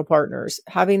potential partners.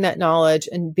 Having that knowledge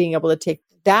and being able to take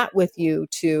that with you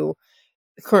to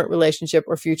the current relationship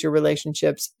or future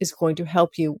relationships is going to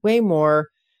help you way more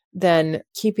than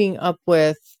keeping up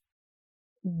with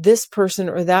this person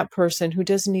or that person who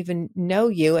doesn't even know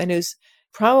you and who's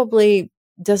probably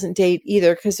doesn't date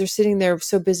either because they're sitting there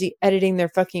so busy editing their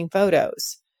fucking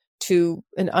photos to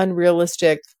an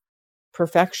unrealistic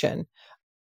perfection.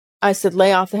 I said,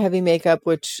 lay off the heavy makeup,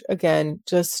 which again,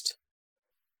 do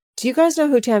you guys know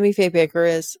who Tammy Faye Baker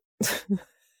is?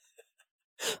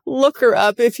 Look her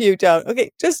up if you don't.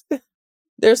 Okay,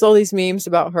 there's all these memes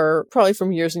about her, probably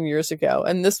from years and years ago.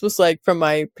 And this was like from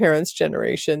my parents'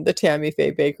 generation, the Tammy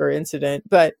Faye Baker incident.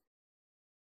 But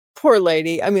poor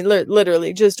lady. I mean,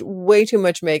 literally just way too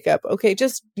much makeup. Okay,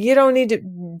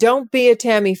 don't be a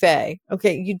Tammy Faye.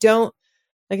 Okay, you don't,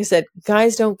 like I said,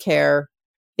 guys don't care.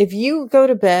 If you go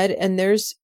to bed and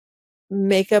there's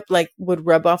makeup like would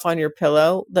rub off on your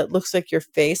pillow that looks like your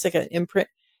face, like an imprint,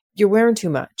 you're wearing too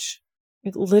much.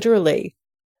 Literally.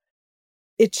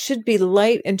 It should be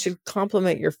light and should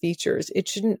complement your features. It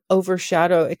shouldn't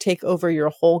take over your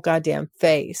whole goddamn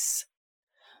face.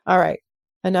 All right.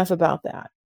 Enough about that.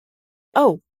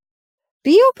 Oh,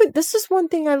 be open. This is one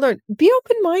thing I learned. Be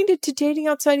open-minded to dating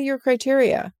outside of your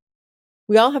criteria.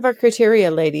 We all have our criteria,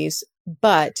 ladies,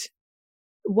 but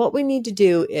what we need to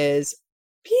do is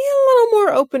be a little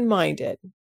more open-minded.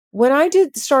 When I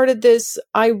started this,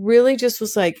 I really just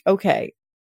was like, okay,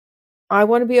 I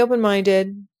want to be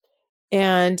open-minded.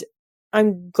 And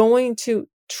I'm going to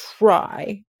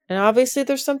try. And obviously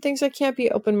there's some things I can't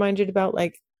be open-minded about.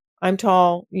 Like I'm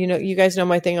tall, you guys know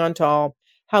my thing on tall.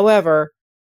 However,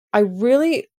 I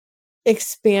really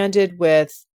expanded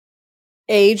with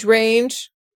age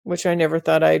range, which I never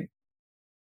thought I'd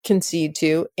concede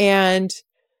to. And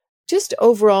just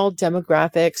overall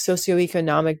demographics,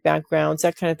 socioeconomic backgrounds,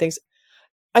 that kind of things.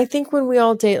 I think when we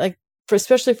all date,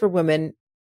 especially for women,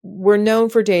 we're known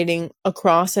for dating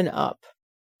across and up.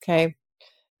 Okay.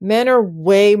 Men are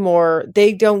way more,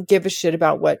 they don't give a shit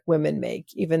about what women make,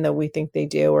 even though we think they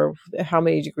do, or how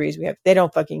many degrees we have. They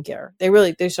don't fucking care.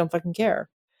 They just don't fucking care.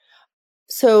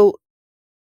 So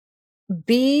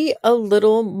be a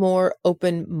little more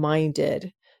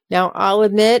open-minded. Now, I'll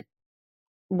admit,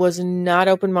 was not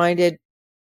open-minded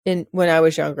when I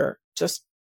was younger. Just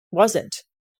wasn't.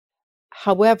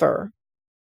 However,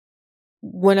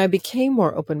 when I became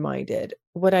more open-minded,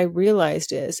 what I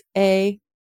realized is,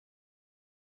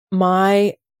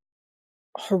 my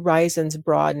horizons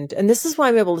broadened. And this is why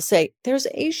I'm able to say there's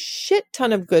a shit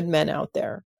ton of good men out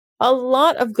there. A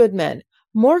lot of good men.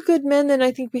 More good men than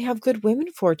I think we have good women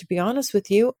for, to be honest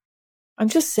with you. I'm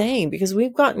just saying, because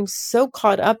we've gotten so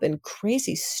caught up in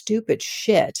crazy, stupid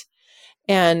shit.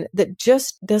 And that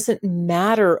just doesn't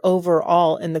matter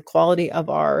overall in the quality of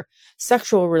our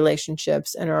sexual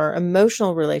relationships and our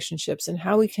emotional relationships and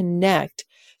how we connect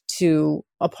to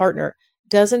a partner.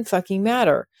 Doesn't fucking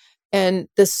matter. And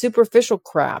the superficial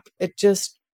crap, it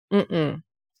just,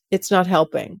 it's not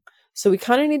helping. So we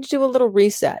kind of need to do a little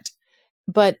reset.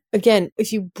 But again,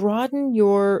 if you broaden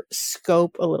your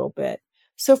scope a little bit.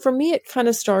 So for me, it kind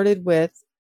of started with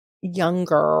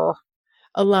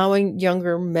allowing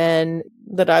younger men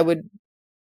that I would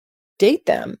date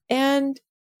them. And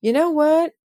you know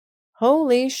what?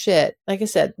 Holy shit. Like I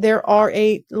said, there are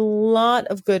a lot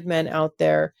of good men out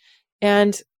there.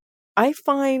 And I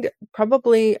find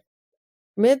probably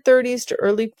mid-30s to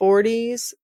early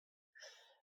 40s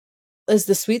is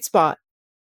the sweet spot.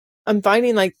 I'm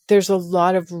finding there's a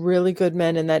lot of really good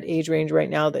men in that age range right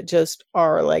now that just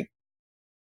are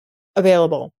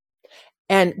available,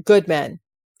 and good men.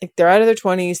 Like, they're out of their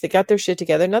 20s. They got their shit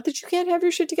together. Not that you can't have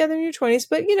your shit together in your 20s,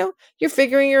 but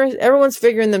everyone's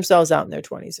figuring themselves out in their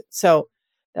 20s. So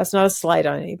that's not a slight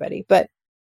on anybody. But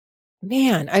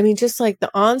man, I mean, just like the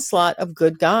onslaught of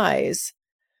good guys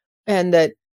and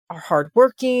that are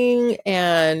hardworking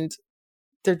and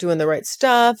they're doing the right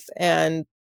stuff, and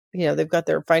they've got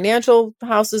their financial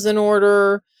houses in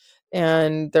order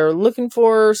and they're looking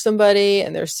for somebody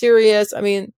and they're serious. I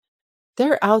mean,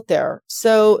 they're out there.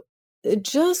 So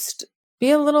just be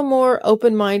a little more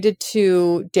open-minded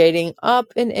to dating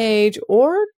up in age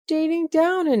or dating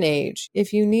down in age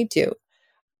if you need to,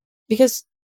 because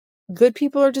good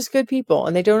people are just good people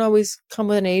and they don't always come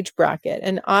with an age bracket.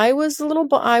 And I was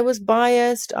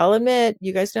biased. I'll admit,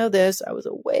 you guys know this. I was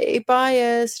way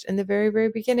biased in the very, very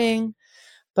beginning,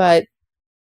 and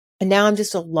now I'm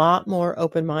just a lot more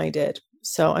open-minded.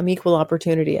 So I'm equal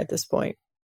opportunity at this point.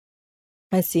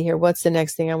 I see here. What's the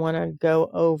next thing I want to go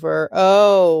over?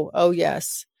 Oh,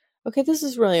 yes. Okay, this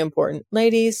is really important.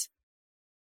 Ladies,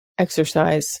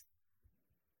 exercise.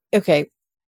 Okay,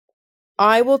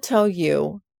 I will tell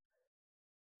you,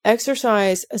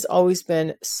 exercise has always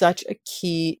been such a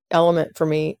key element for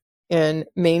me in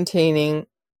maintaining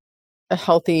a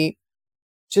healthy,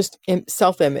 just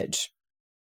self-image.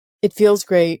 It feels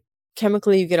great.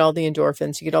 Chemically, you get all the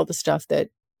endorphins, you get all the stuff that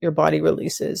your body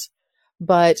releases.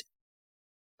 But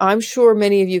I'm sure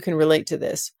many of you can relate to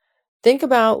this. Think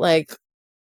about like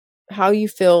how you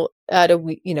feel at a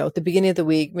week, at the beginning of the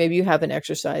week. Maybe you haven't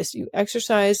exercised. You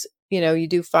exercise, you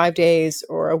do 5 days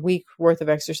or a week worth of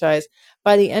exercise.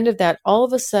 By the end of that, all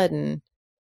of a sudden,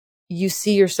 you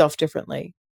see yourself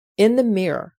differently in the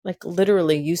mirror. Like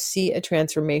literally, you see a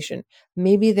transformation.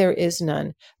 Maybe there is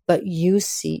none, but you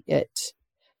see it.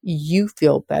 You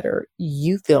feel better.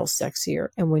 You feel sexier.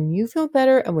 And when you feel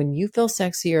better and when you feel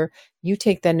sexier, you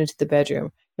take that into the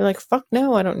bedroom. You're like, fuck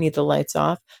no, I don't need the lights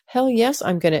off. Hell yes,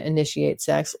 I'm going to initiate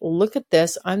sex. Look at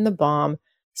this. I'm the bomb.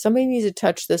 Somebody needs to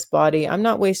touch this body. I'm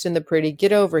not wasting the pretty.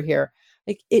 Get over here.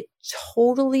 Like, it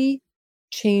totally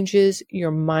changes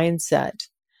your mindset.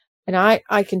 And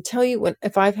I can tell you,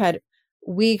 if I've had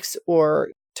weeks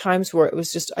or times where it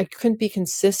was just, I couldn't be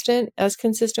consistent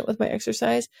with my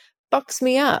exercise, fucks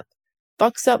me up,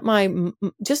 fucks up my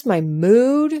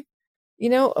mood.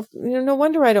 No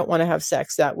wonder I don't want to have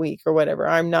sex that week or whatever.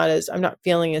 I'm not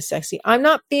feeling as sexy.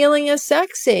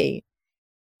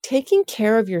 Taking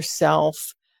care of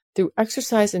yourself through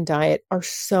exercise and diet are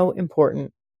so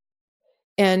important.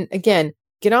 And again,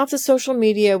 get off the social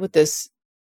media with this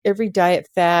every diet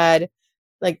fad.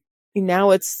 Like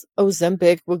now it's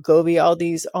Ozempic, Wegovy,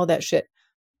 all that shit.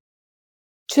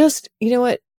 Just, you know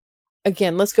what?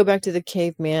 Again, let's go back to the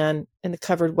caveman and the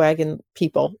covered wagon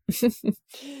people.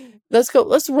 Let's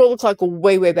roll the clock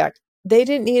way, way back. They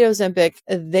didn't need Ozempic.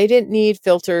 They didn't need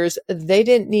filters. They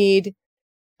didn't need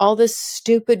all this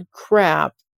stupid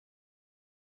crap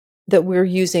that we're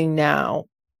using now.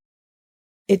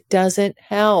 It doesn't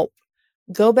help.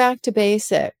 Go back to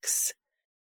basics.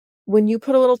 When you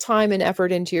put a little time and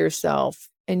effort into yourself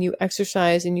and you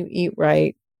exercise and you eat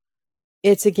right,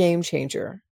 it's a game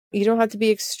changer. You don't have to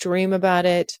be extreme about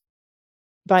it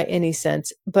by any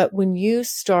sense. But when you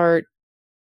start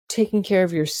taking care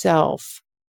of yourself,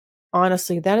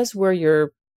 honestly, that is where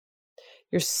your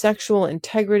sexual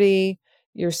integrity,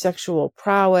 your sexual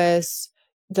prowess,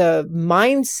 the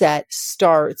mindset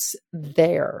starts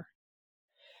there.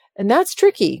 And that's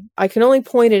tricky. I can only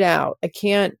point it out. I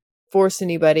can't force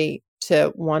anybody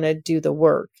to want to do the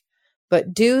work,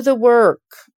 but do the work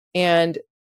and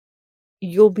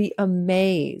you'll be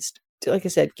amazed. Like I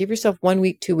said, give yourself 1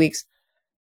 week, 2 weeks.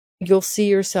 You'll see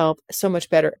yourself so much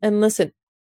better. And listen,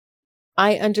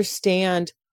 I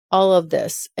understand all of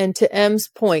this. And to M's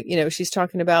point, she's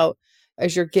talking about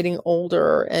as you're getting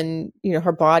older and,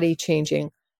 her body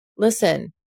changing.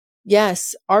 Listen,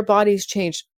 yes, our bodies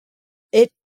change.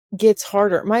 It gets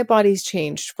harder. My body's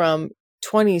changed from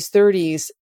 20s, 30s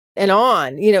and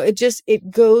on,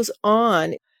 it goes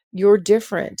on. You're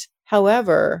different.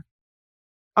 However,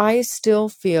 I still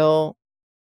feel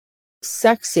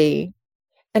sexy.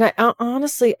 And I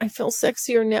honestly feel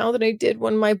sexier now than I did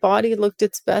when my body looked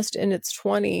its best in its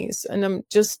 20s. And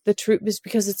the truth is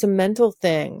because it's a mental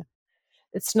thing.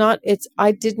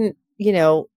 I didn't,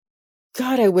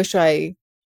 God, I wish I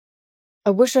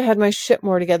had my shit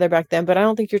more together back then, but I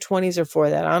don't think your 20s are for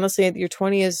that. Honestly, your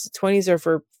 20s are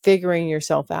for figuring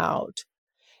yourself out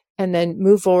and then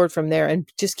move forward from there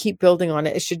and just keep building on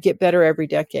it. It should get better every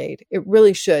decade. It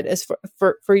really should. As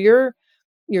for your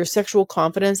sexual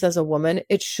confidence as a woman,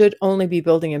 it should only be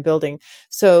building and building.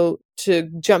 So to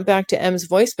jump back to M's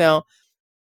voicemail,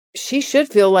 she should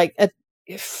feel like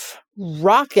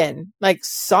rocking, like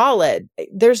solid.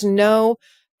 There's no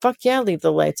fuck yeah, leave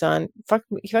the lights on. Fuck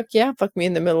yeah, fuck me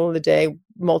in the middle of the day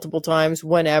multiple times,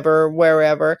 whenever,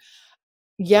 wherever.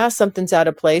 Yeah, something's out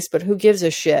of place, but who gives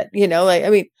a shit? Like, I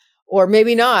mean, or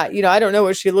maybe not, I don't know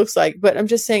what she looks like, but I'm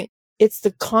just saying it's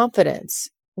the confidence.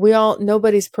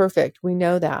 Nobody's perfect. We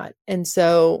know that. And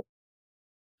so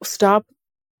stop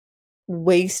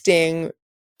wasting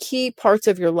key parts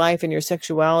of your life and your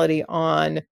sexuality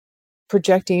on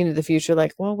projecting into the future.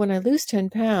 Like, well, when I lose 10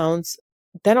 pounds,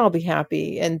 then I'll be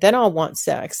happy. And then I'll want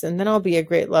sex. And then I'll be a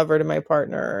great lover to my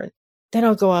partner. And then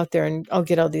I'll go out there and I'll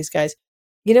get all these guys.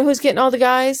 You know who's getting all the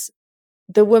guys?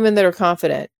 The women that are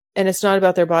confident. And it's not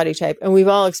about their body type. And we've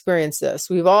all experienced this.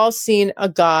 We've all seen a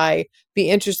guy be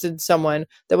interested in someone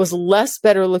that was less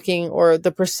better looking, or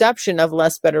the perception of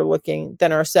less better looking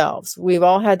than ourselves. We've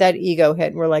all had that ego hit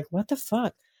and we're like, what the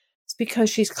fuck? It's because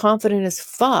she's confident as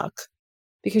fuck,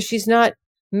 because she's not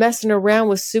messing around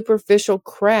with superficial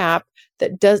crap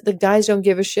that the guys don't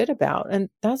give a shit about. And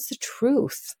that's the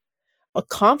truth. A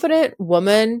confident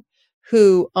woman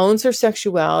who owns her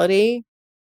sexuality,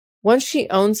 once she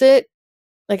owns it,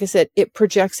 like I said, it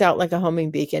projects out like a homing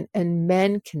beacon, and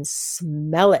men can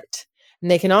smell it.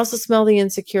 And they can also smell the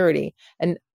insecurity.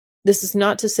 And this is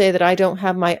not to say that I don't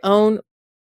have my own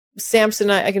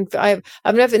Samsonite. I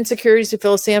have enough insecurities to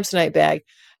fill a Samsonite bag,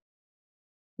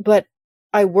 but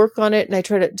I work on it and I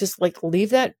try to just like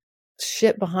leave that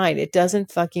shit behind. It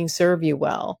doesn't fucking serve you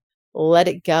well. Let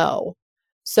it go.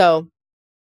 So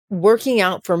working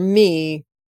out for me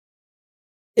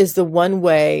is the one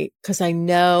way, because I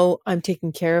know I'm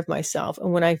taking care of myself.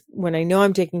 And when I know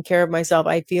I'm taking care of myself,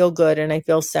 I feel good and I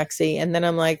feel sexy. And then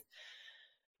I'm like,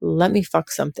 let me fuck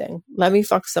something. Let me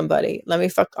fuck somebody. Let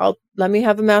me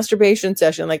have a masturbation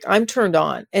session. Like, I'm turned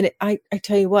on. And I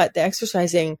tell you what, the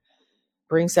exercising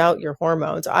brings out your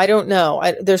hormones. I don't know.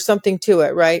 There's something to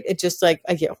it, right? It just like,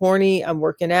 I get horny. I'm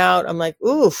working out. I'm like,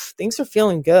 oof, things are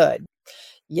feeling good.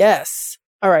 Yes.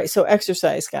 All right. So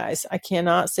exercise, guys. I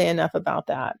cannot say enough about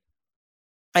that.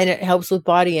 And it helps with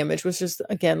body image, which is,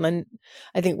 again,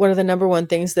 I think one of the number one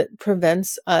things that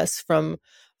prevents us from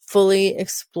fully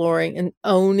exploring and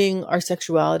owning our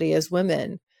sexuality as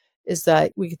women is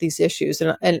that we get these issues.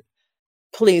 And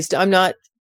please,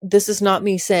 this is not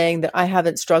me saying that I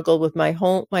haven't struggled with my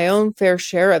own fair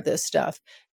share of this stuff.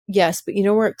 Yes, but you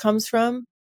know where it comes from?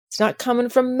 It's not coming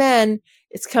from men.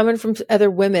 It's coming from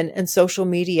other women and social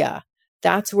media.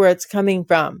 That's where it's coming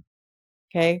from.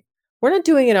 Okay. We're not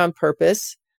doing it on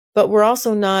purpose, but we're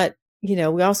also not, we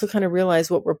also kind of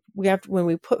realize we have to, when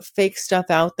we put fake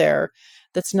stuff out there,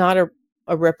 that's not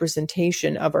a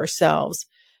representation of ourselves,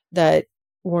 that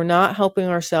we're not helping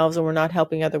ourselves and we're not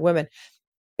helping other women.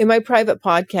 In my private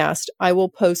podcast, I will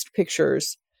post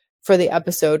pictures for the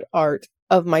episode art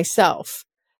of myself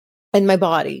and my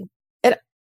body. And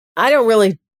I don't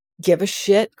really give a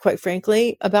shit, quite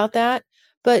frankly, about that,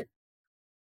 but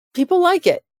people like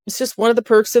it. It's just one of the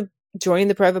perks of joining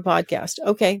the private podcast.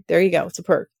 Okay, there you go. It's a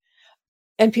perk.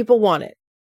 And people want it.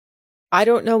 I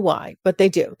don't know why, but they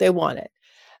do. They want it.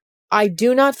 I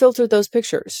do not filter those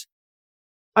pictures.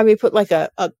 I may put like a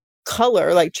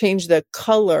color, like change the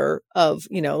color of,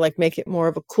 like make it more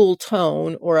of a cool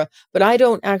tone but I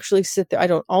don't actually sit there. I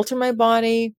don't alter my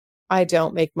body. I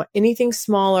don't make anything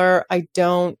smaller. I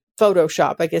don't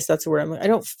Photoshop. I guess that's the word I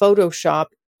don't Photoshop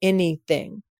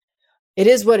anything. It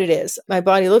is what it is. My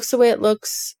body looks the way it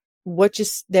looks.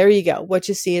 There you go. What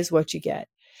you see is what you get.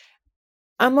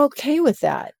 I'm okay with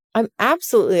that. I'm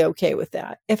absolutely okay with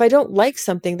that. If I don't like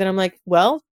something, then I'm like,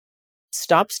 well,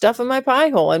 stop stuffing my pie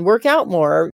hole and work out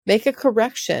more, make a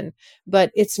correction.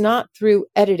 But it's not through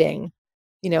editing,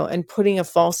 and putting a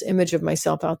false image of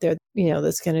myself out there,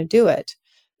 that's going to do it.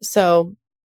 So,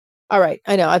 all right.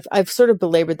 I know I've sort of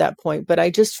belabored that point, but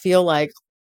I just feel like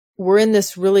we're in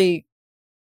this really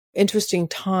interesting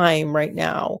time right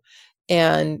now.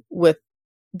 And with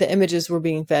the images we're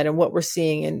being fed and what we're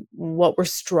seeing and what we're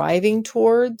striving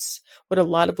towards, what a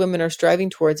lot of women are striving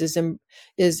towards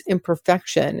is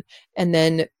imperfection. And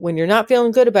then when you're not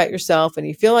feeling good about yourself and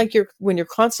you feel like when you're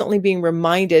constantly being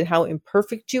reminded how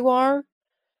imperfect you are,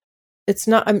 it's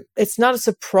not a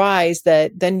surprise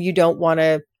that then you don't want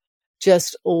to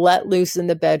just let loose in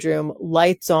the bedroom,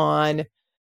 lights on,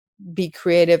 be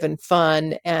creative and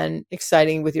fun and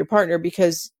exciting with your partner,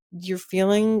 because you're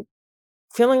feeling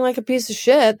like a piece of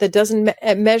shit that doesn't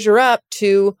measure up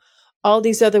to all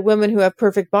these other women who have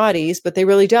perfect bodies, but they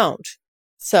really don't.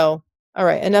 So, all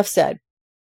right, enough said.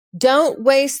 Don't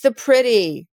waste the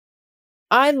pretty.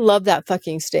 I love that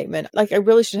fucking statement. Like, I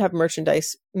really should have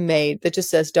merchandise made that just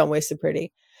says, don't waste the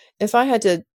pretty. If I had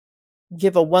to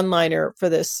give a one-liner for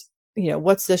this,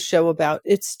 what's this show about?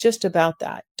 It's just about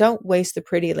that. Don't waste the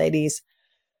pretty, ladies.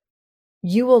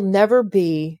 You will never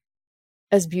be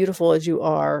as beautiful as you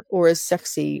are, or as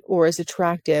sexy, or as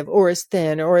attractive, or as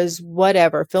thin, or as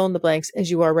whatever, fill in the blanks,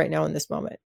 as you are right now in this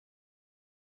moment.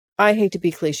 I hate to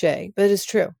be cliche, but it's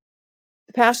true.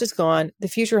 The past is gone. The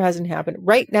future hasn't happened.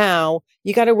 Right now,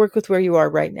 you got to work with where you are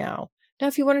right now. Now,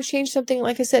 if you want to change something,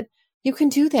 like I said, you can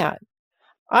do that.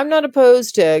 I'm not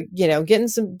opposed to,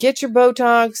 get your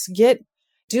Botox,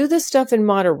 do this stuff in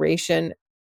moderation,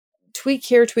 tweak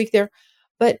here, tweak there.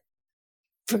 But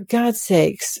for God's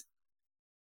sakes,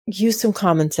 use some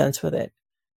common sense with it.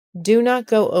 Do not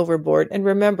go overboard. And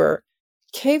remember,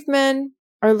 cavemen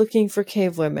are looking for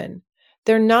cave women.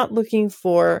 They're not looking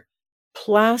for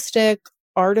plastic,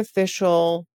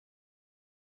 artificial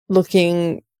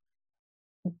looking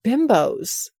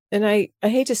bimbos. And I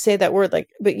hate to say that word,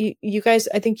 but you guys,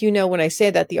 I think when I say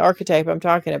that, the archetype I'm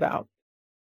talking about.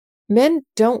 Men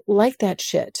don't like that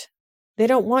shit. They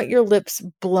don't want your lips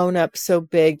blown up so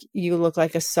big you look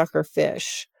like a sucker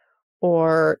fish,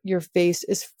 or your face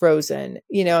is frozen.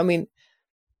 You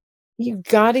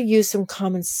got to use some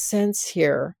common sense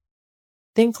here.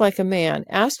 Think like a man.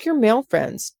 Ask your male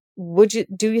friends, do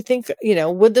you think,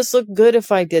 would this look good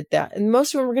if I did that? And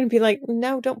most of them are going to be like,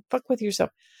 no, don't fuck with yourself.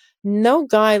 No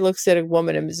guy looks at a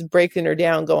woman and is breaking her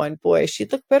down going, boy,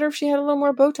 she'd look better if she had a little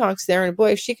more Botox there. And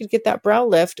boy, if she could get that brow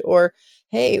lift, or,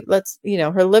 hey, let's,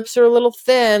 her lips are a little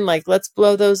thin. Let's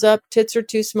blow those up. Tits are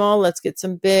too small. Let's get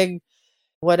some big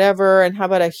whatever. And how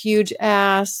about a huge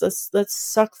ass? Let's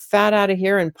suck fat out of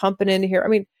here and pump it into here. I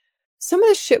mean, some of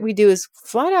the shit we do is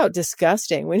flat out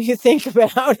disgusting when you think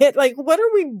about it. What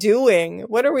are we doing?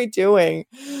 What are we doing?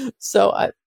 So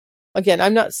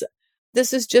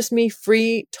this is just me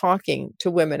free talking to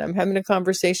women. I'm having a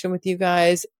conversation with you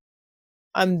guys.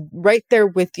 I'm right there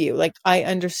with you. I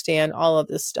understand all of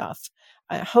this stuff.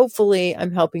 Hopefully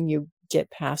I'm helping you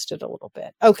get past it a little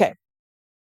bit. Okay.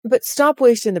 But stop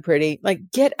wasting the pretty.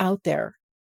 Get out there,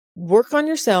 work on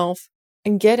yourself,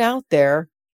 and get out there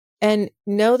and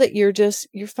know that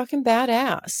you're fucking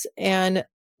badass. And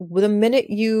the minute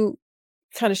you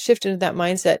kind of shift into that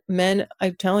mindset, men,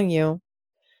 I'm telling you,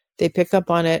 they pick up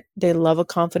on it. They love a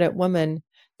confident woman.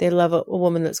 They love a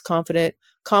woman that's confident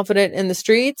in the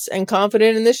streets and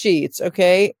confident in the sheets.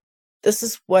 Okay. This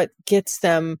is what gets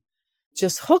them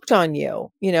just hooked on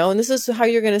you, and this is how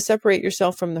you're going to separate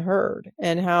yourself from the herd,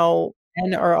 and how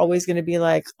men are always going to be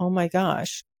like, oh my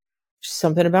gosh,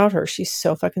 something about her. She's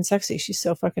so fucking sexy. She's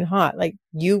so fucking hot.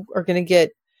 You're going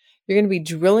to be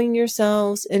drilling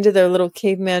yourselves into their little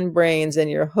caveman brains, and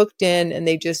you're hooked in, and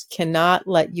they just cannot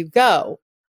let you go.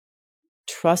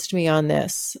 Trust me on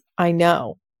this. I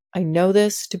know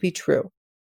this to be true.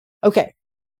 Okay.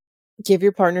 Give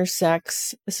your partner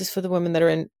sex. This is for the women that are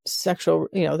in sexual,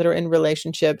 that are in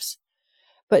relationships,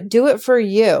 but do it for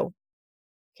you.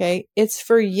 Okay. It's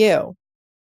for you.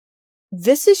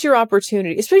 This is your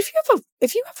opportunity, especially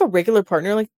if you have a regular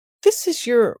partner, this is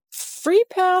your free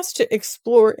pass to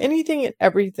explore anything and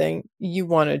everything you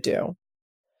want to do.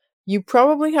 You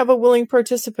probably have a willing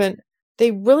participant.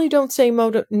 They really don't say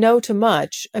no to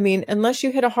much. I mean, unless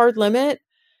you hit a hard limit.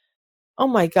 Oh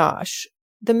my gosh.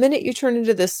 The minute you turn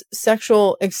into this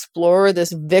sexual explorer,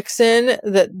 this vixen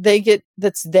that they get,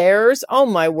 that's theirs. Oh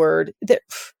my word. They're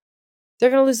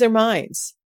going to lose their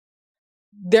minds.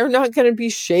 They're not going to be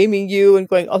shaming you and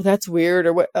going, oh, that's weird.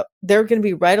 Or what? They're going to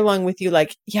be right along with you.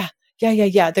 Yeah. They're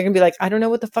going to be like, I don't know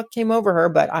what the fuck came over her,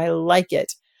 but I like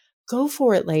it. Go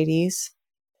for it, ladies.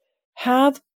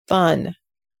 Have fun.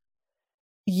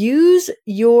 Use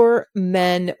your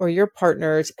men or your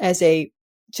partners as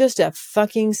just a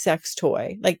fucking sex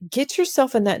toy. Get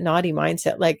yourself in that naughty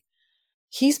mindset.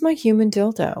 He's my human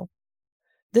dildo.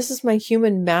 This is my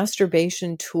human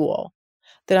masturbation tool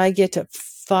that I get to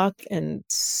fuck and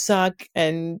suck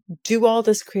and do all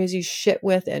this crazy shit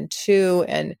with, and chew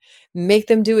and make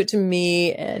them do it to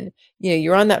me. And,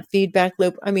 you're on that feedback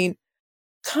loop. I mean,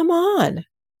 come on.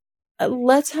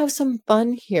 Let's have some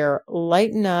fun here.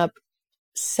 Lighten up.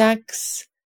 Sex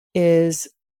is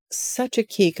such a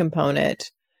key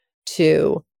component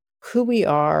to who we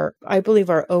are. I believe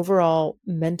our overall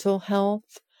mental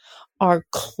health, our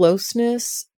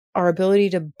closeness, our ability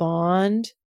to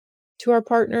bond to our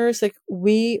partners.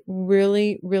 We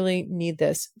really, really need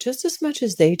this just as much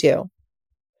as they do.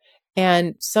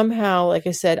 And somehow, like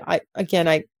I said, I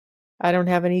don't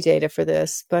have any data for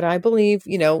this, but I believe,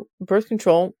 birth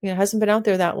control, hasn't been out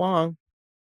there that long.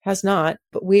 Has not,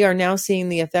 but we are now seeing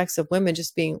the effects of women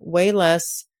just being way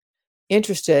less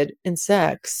interested in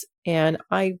sex. And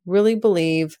I really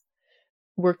believe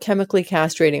we're chemically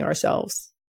castrating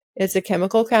ourselves. It's a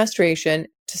chemical castration.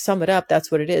 To sum it up,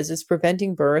 that's what it is. It's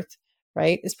preventing birth,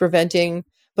 right? It's preventing,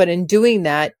 but in doing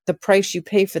that, the price you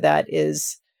pay for that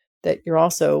is that you're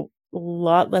also a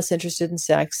lot less interested in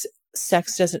sex.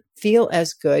 Sex doesn't feel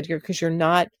as good because your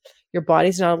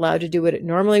body's not allowed to do what it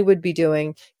normally would be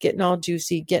doing, getting all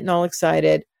juicy, getting all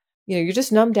excited. You're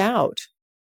just numbed out.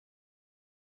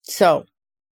 So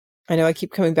I know I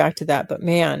keep coming back to that, but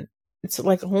man, it's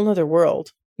like a whole nother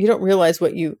world. You don't realize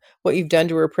what you've done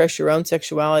to repress your own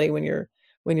sexuality when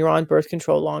you're on birth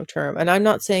control long term. And I'm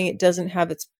not saying it doesn't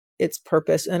have its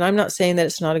purpose, and I'm not saying that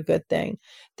it's not a good thing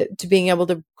to being able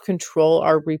to control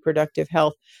our reproductive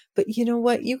health. But you know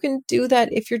what? You can do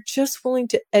that if you're just willing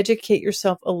to educate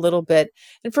yourself a little bit.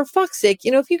 And for fuck's sake,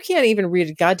 if you can't even read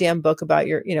a goddamn book about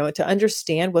to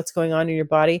understand what's going on in your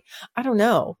body, I don't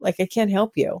know. Like, I can't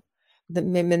help you.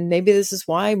 Maybe this is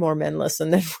why more men listen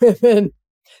than women,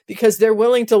 because they're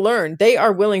willing to learn. They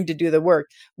are willing to do the work.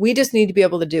 We just need to be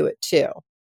able to do it too.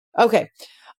 Okay.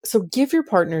 So give your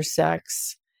partner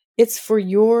sex. It's for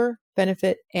your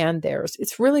benefit and theirs.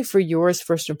 It's really for yours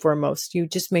first and foremost. You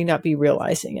just may not be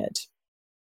realizing it.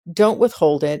 Don't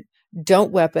withhold it.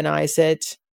 Don't weaponize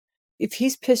it. If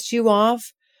he's pissed you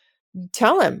off,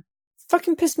 tell him.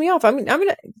 Fucking pissed me off.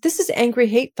 This is angry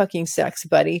hate fucking sex,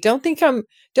 buddy. Don't think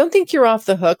you're off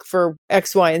the hook for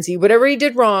X, Y, and Z. Whatever he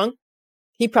did wrong,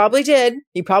 he probably did.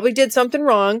 He probably did something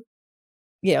wrong.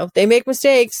 They make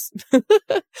mistakes,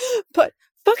 but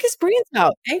fuck his brains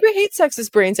out. Angry hate sex his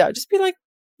brains out. Just be like,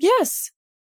 yes,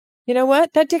 you know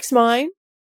what? That dick's mine.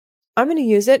 I'm going to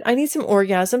use it. I need some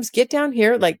orgasms. Get down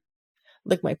here, like,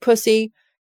 lick my pussy,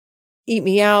 eat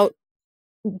me out,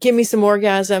 give me some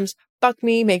orgasms, fuck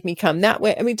me, make me come that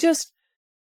way. Just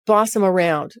boss him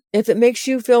around. If it makes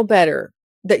you feel better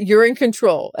that you're in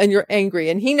control and you're angry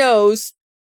and he knows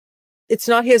it's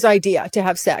not his idea to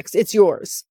have sex, it's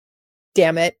yours.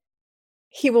 Damn it.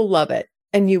 He will love it,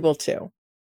 and you will too.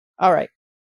 All right.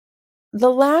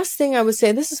 The last thing I would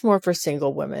say, this is more for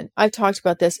single women. I've talked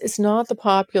about this. It's not the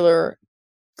popular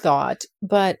thought,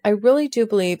 but I really do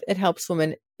believe it helps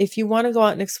women. If you want to go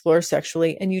out and explore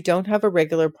sexually and you don't have a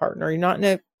regular partner, you're not in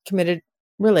a committed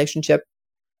relationship,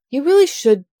 you really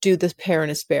should do this pair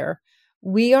and a spare.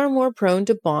 We are more prone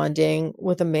to bonding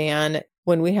with a man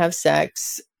when we have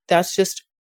sex. That's just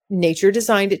nature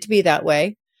designed it to be that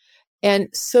way. And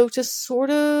so to sort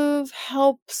of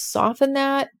help soften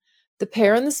that, the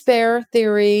pair and the spare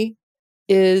theory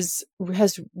has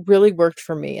really worked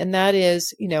for me. And that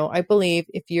is, I believe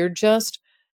if you're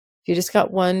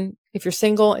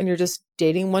single and you're just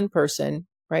dating one person,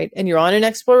 right? And you're on an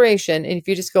exploration, and if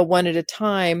you just go one at a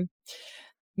time,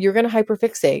 you're going to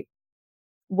hyperfixate.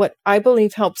 What I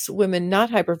believe helps women not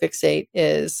hyperfixate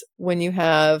is when you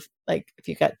have, like, if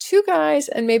you got two guys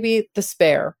and maybe the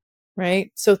spare,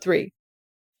 right? So three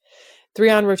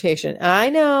on rotation. I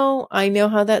know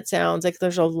how that sounds. Like,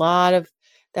 that's a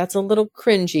little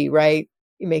cringy, right?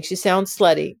 It makes you sound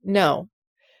slutty. No,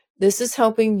 this is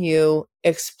helping you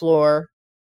explore,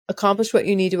 accomplish what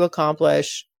you need to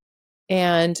accomplish,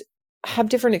 and have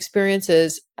different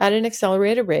experiences at an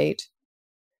accelerated rate.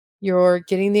 You're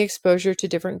getting the exposure to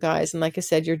different guys. And like I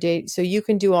said, so you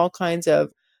can do all kinds of,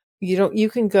 you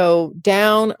can go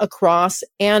down, across,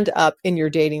 and up in your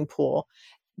dating pool.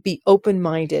 Be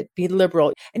open-minded, be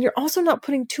liberal. And you're also not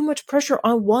putting too much pressure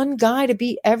on one guy to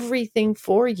be everything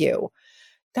for you.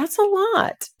 That's a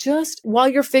lot. Just while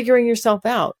you're figuring yourself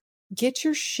out, get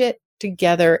your shit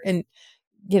together and,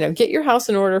 get your house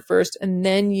in order first. And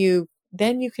then you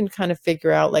can kind of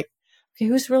figure out, like, okay,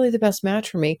 who's really the best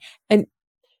match for me? And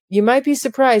you might be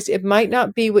surprised. It might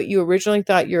not be what you originally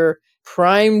thought your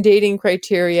prime dating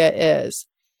criteria is.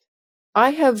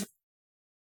 I have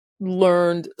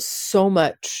learned so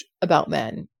much about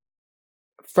men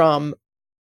from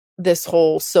this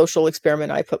whole social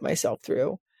experiment I put myself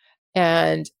through.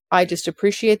 And I just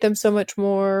appreciate them so much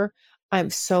more. I'm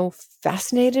so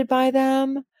fascinated by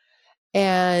them.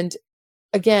 And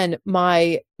again,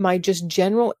 my just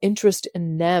general interest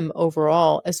in them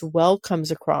overall as well comes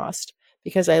across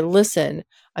because I listen.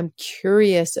 I'm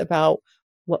curious about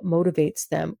what motivates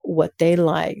them, what they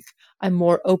like. I'm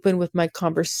more open with my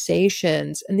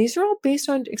conversations. And these are all based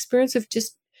on experience of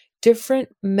just different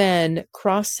men,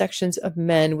 cross sections of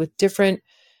men with different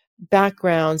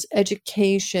backgrounds,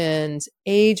 educations,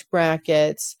 age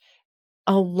brackets.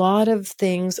 A lot of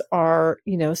things are,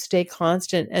 stay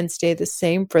constant and stay the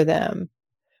same for them,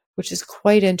 which is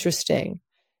quite interesting.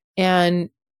 And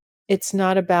it's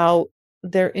not about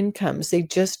their incomes.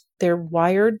 They're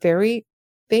wired very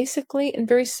basically and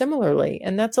very similarly.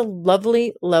 And that's a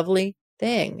lovely, lovely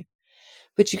thing.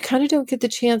 But you kind of don't get the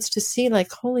chance to see,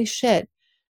 like, holy shit,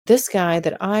 this guy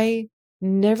that I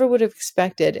never would have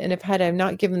expected, and if had I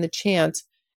not given the chance,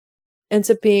 ends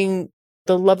up being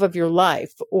the love of your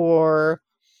life, or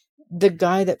the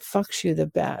guy that fucks you the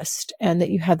best, and that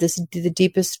you have the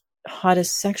deepest,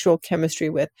 hottest sexual chemistry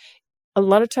with. A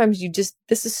lot of times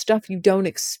this is stuff you don't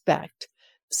expect.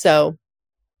 So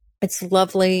it's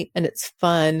lovely and it's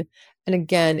fun. And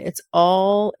again, it's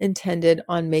all intended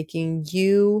on making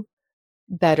you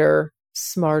better,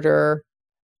 smarter,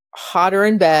 hotter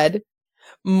in bed,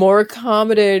 more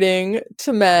accommodating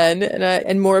to men,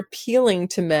 and more appealing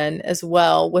to men as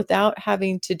well, without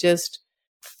having to just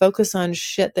focus on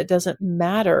shit that doesn't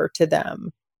matter to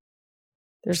them.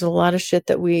 There's a lot of shit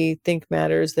that we think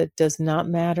matters that does not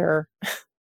matter.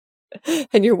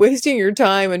 And you're wasting your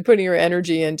time and putting your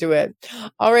energy into it.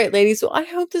 All right, ladies. Well, I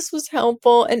hope this was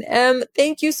helpful. And Em,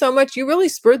 thank you so much. You really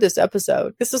spurred this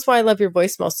episode. This is why I love your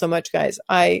voicemail so much, guys.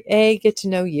 I get to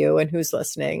know you and who's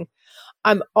listening.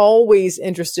 I'm always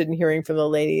interested in hearing from the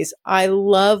ladies. I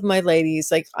love my ladies.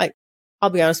 Like I'll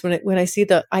be honest, when I see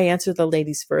I answer the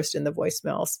ladies first in the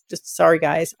voicemails. Just sorry,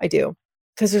 guys, I do,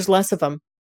 because there's less of them.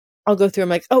 I'll go through. I'm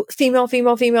like, oh,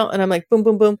 female, and I'm like, boom,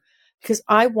 boom, boom, because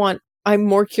I'm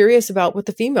more curious about what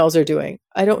the females are doing.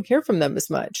 I don't hear from them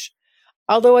as much.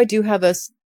 Although I do have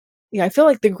I feel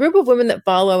like the group of women that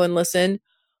follow and listen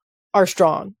are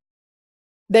strong.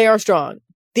 They are strong.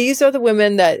 These are the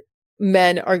women that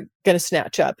men are going to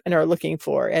snatch up and are looking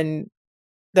for, and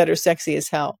that are sexy as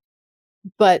hell.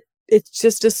 But it's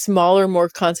just a smaller, more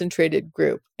concentrated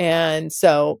group. And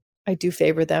so I do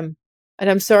favor them. And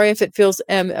I'm sorry if it feels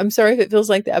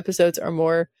like the episodes are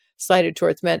more slighted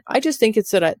towards men. I just think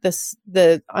it's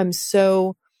that I'm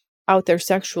so out there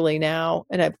sexually now,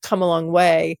 and I've come a long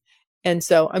way. And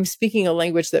so I'm speaking a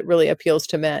language that really appeals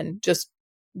to men, just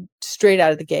straight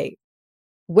out of the gate.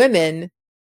 Women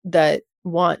that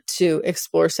want to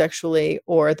explore sexually,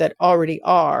 or that already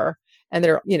are, and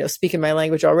they're, speaking my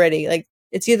language already, like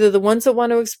it's either the ones that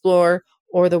want to explore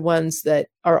or the ones that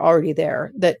are already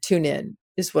there that tune in,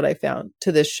 is what I found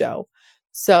to this show.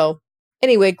 So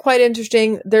anyway, quite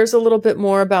interesting. There's a little bit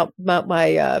more about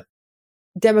my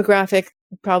demographic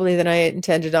probably than I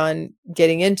intended on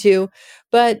getting into,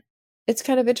 but it's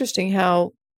kind of interesting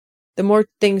how the more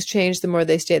things change, the more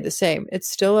they stay the same.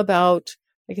 It's still about,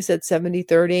 like I said,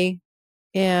 70-30,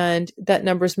 and that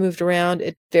number's moved around.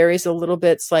 It varies a little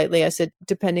bit slightly. I said,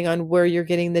 depending on where you're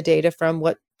getting the data from,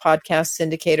 what podcast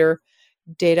syndicator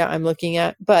data I'm looking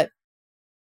at, but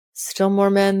still more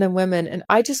men than women. And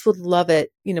I just would love it.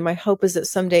 My hope is that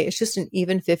someday it's just an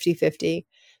even 50-50,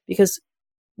 because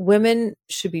women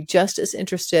should be just as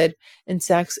interested in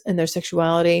sex and their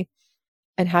sexuality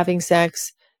and having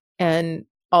sex and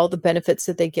all the benefits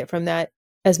that they get from that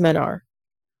as men are.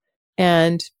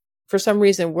 And for some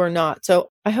reason, we're not.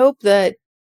 So I hope that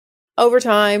over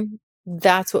time,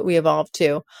 that's what we evolve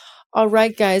to. All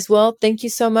right, guys. Well, thank you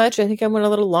so much. I think I went a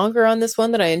little longer on this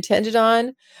one than I intended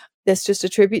on. That's just a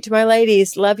tribute to my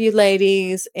ladies. Love you,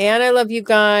 ladies. And I love you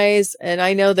guys. And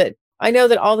I know that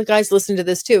all the guys listen to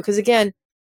this too, because again,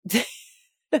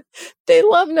 they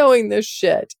love knowing this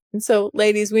shit. And so,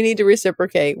 ladies, we need to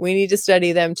reciprocate. We need to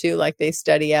study them too, like they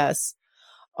study us.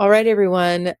 All right,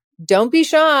 everyone. Don't be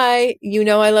shy.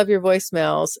 I love your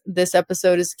voicemails. This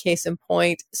episode is a case in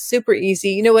point. Super easy.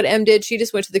 You know what Em did? She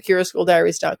just went to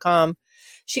thecuriousgirldiaries.com.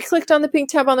 She clicked on the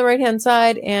pink tab on the right-hand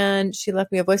side and she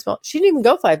left me a voicemail. She didn't even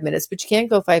go 5 minutes, but you can't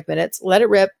go 5 minutes. Let it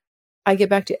rip. I get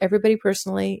back to everybody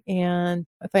personally. And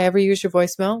if I ever use your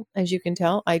voicemail, as you can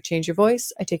tell, I change your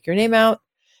voice. I take your name out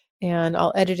and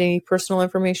I'll edit any personal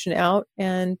information out,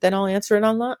 and then I'll answer it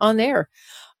on air.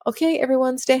 Okay,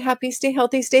 everyone, stay happy, stay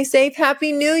healthy, stay safe.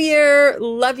 Happy New Year.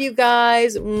 Love you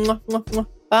guys. Mwah, mwah, mwah.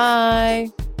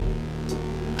 Bye.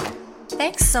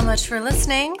 Thanks so much for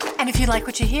listening. And if you like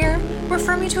what you hear,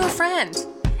 refer me to a friend.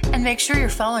 And make sure you're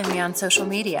following me on social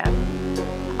media.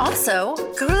 Also,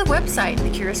 go to the website,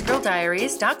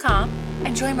 thecuriousgirldiaries.com,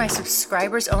 and join my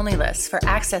subscribers only list for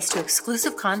access to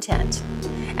exclusive content.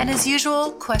 And as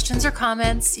usual, questions or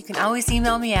comments, you can always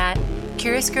email me at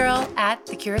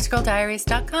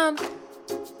curiousgirl@thecuriousgirldiaries.com.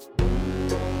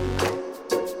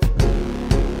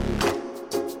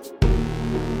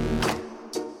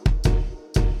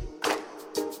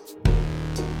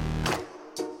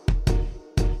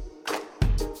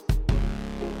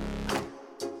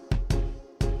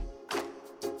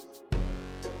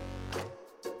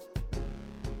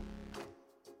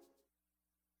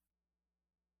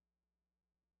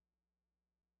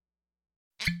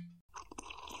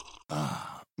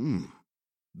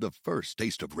 The first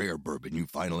taste of rare bourbon you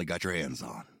finally got your hands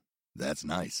on. That's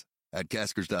nice. At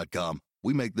Caskers.com,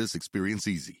 we make this experience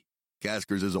easy.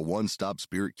 Caskers is a one-stop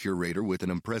spirit curator with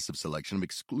an impressive selection of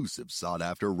exclusive,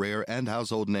 sought-after, rare, and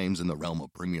household names in the realm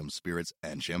of premium spirits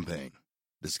and champagne.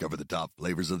 Discover the top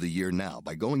flavors of the year now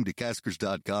by going to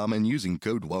Caskers.com and using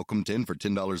code WELCOME10 for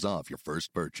 $10 off your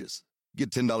first purchase. Get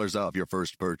 $10 off your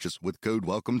first purchase with code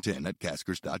WELCOME10 at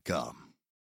Caskers.com.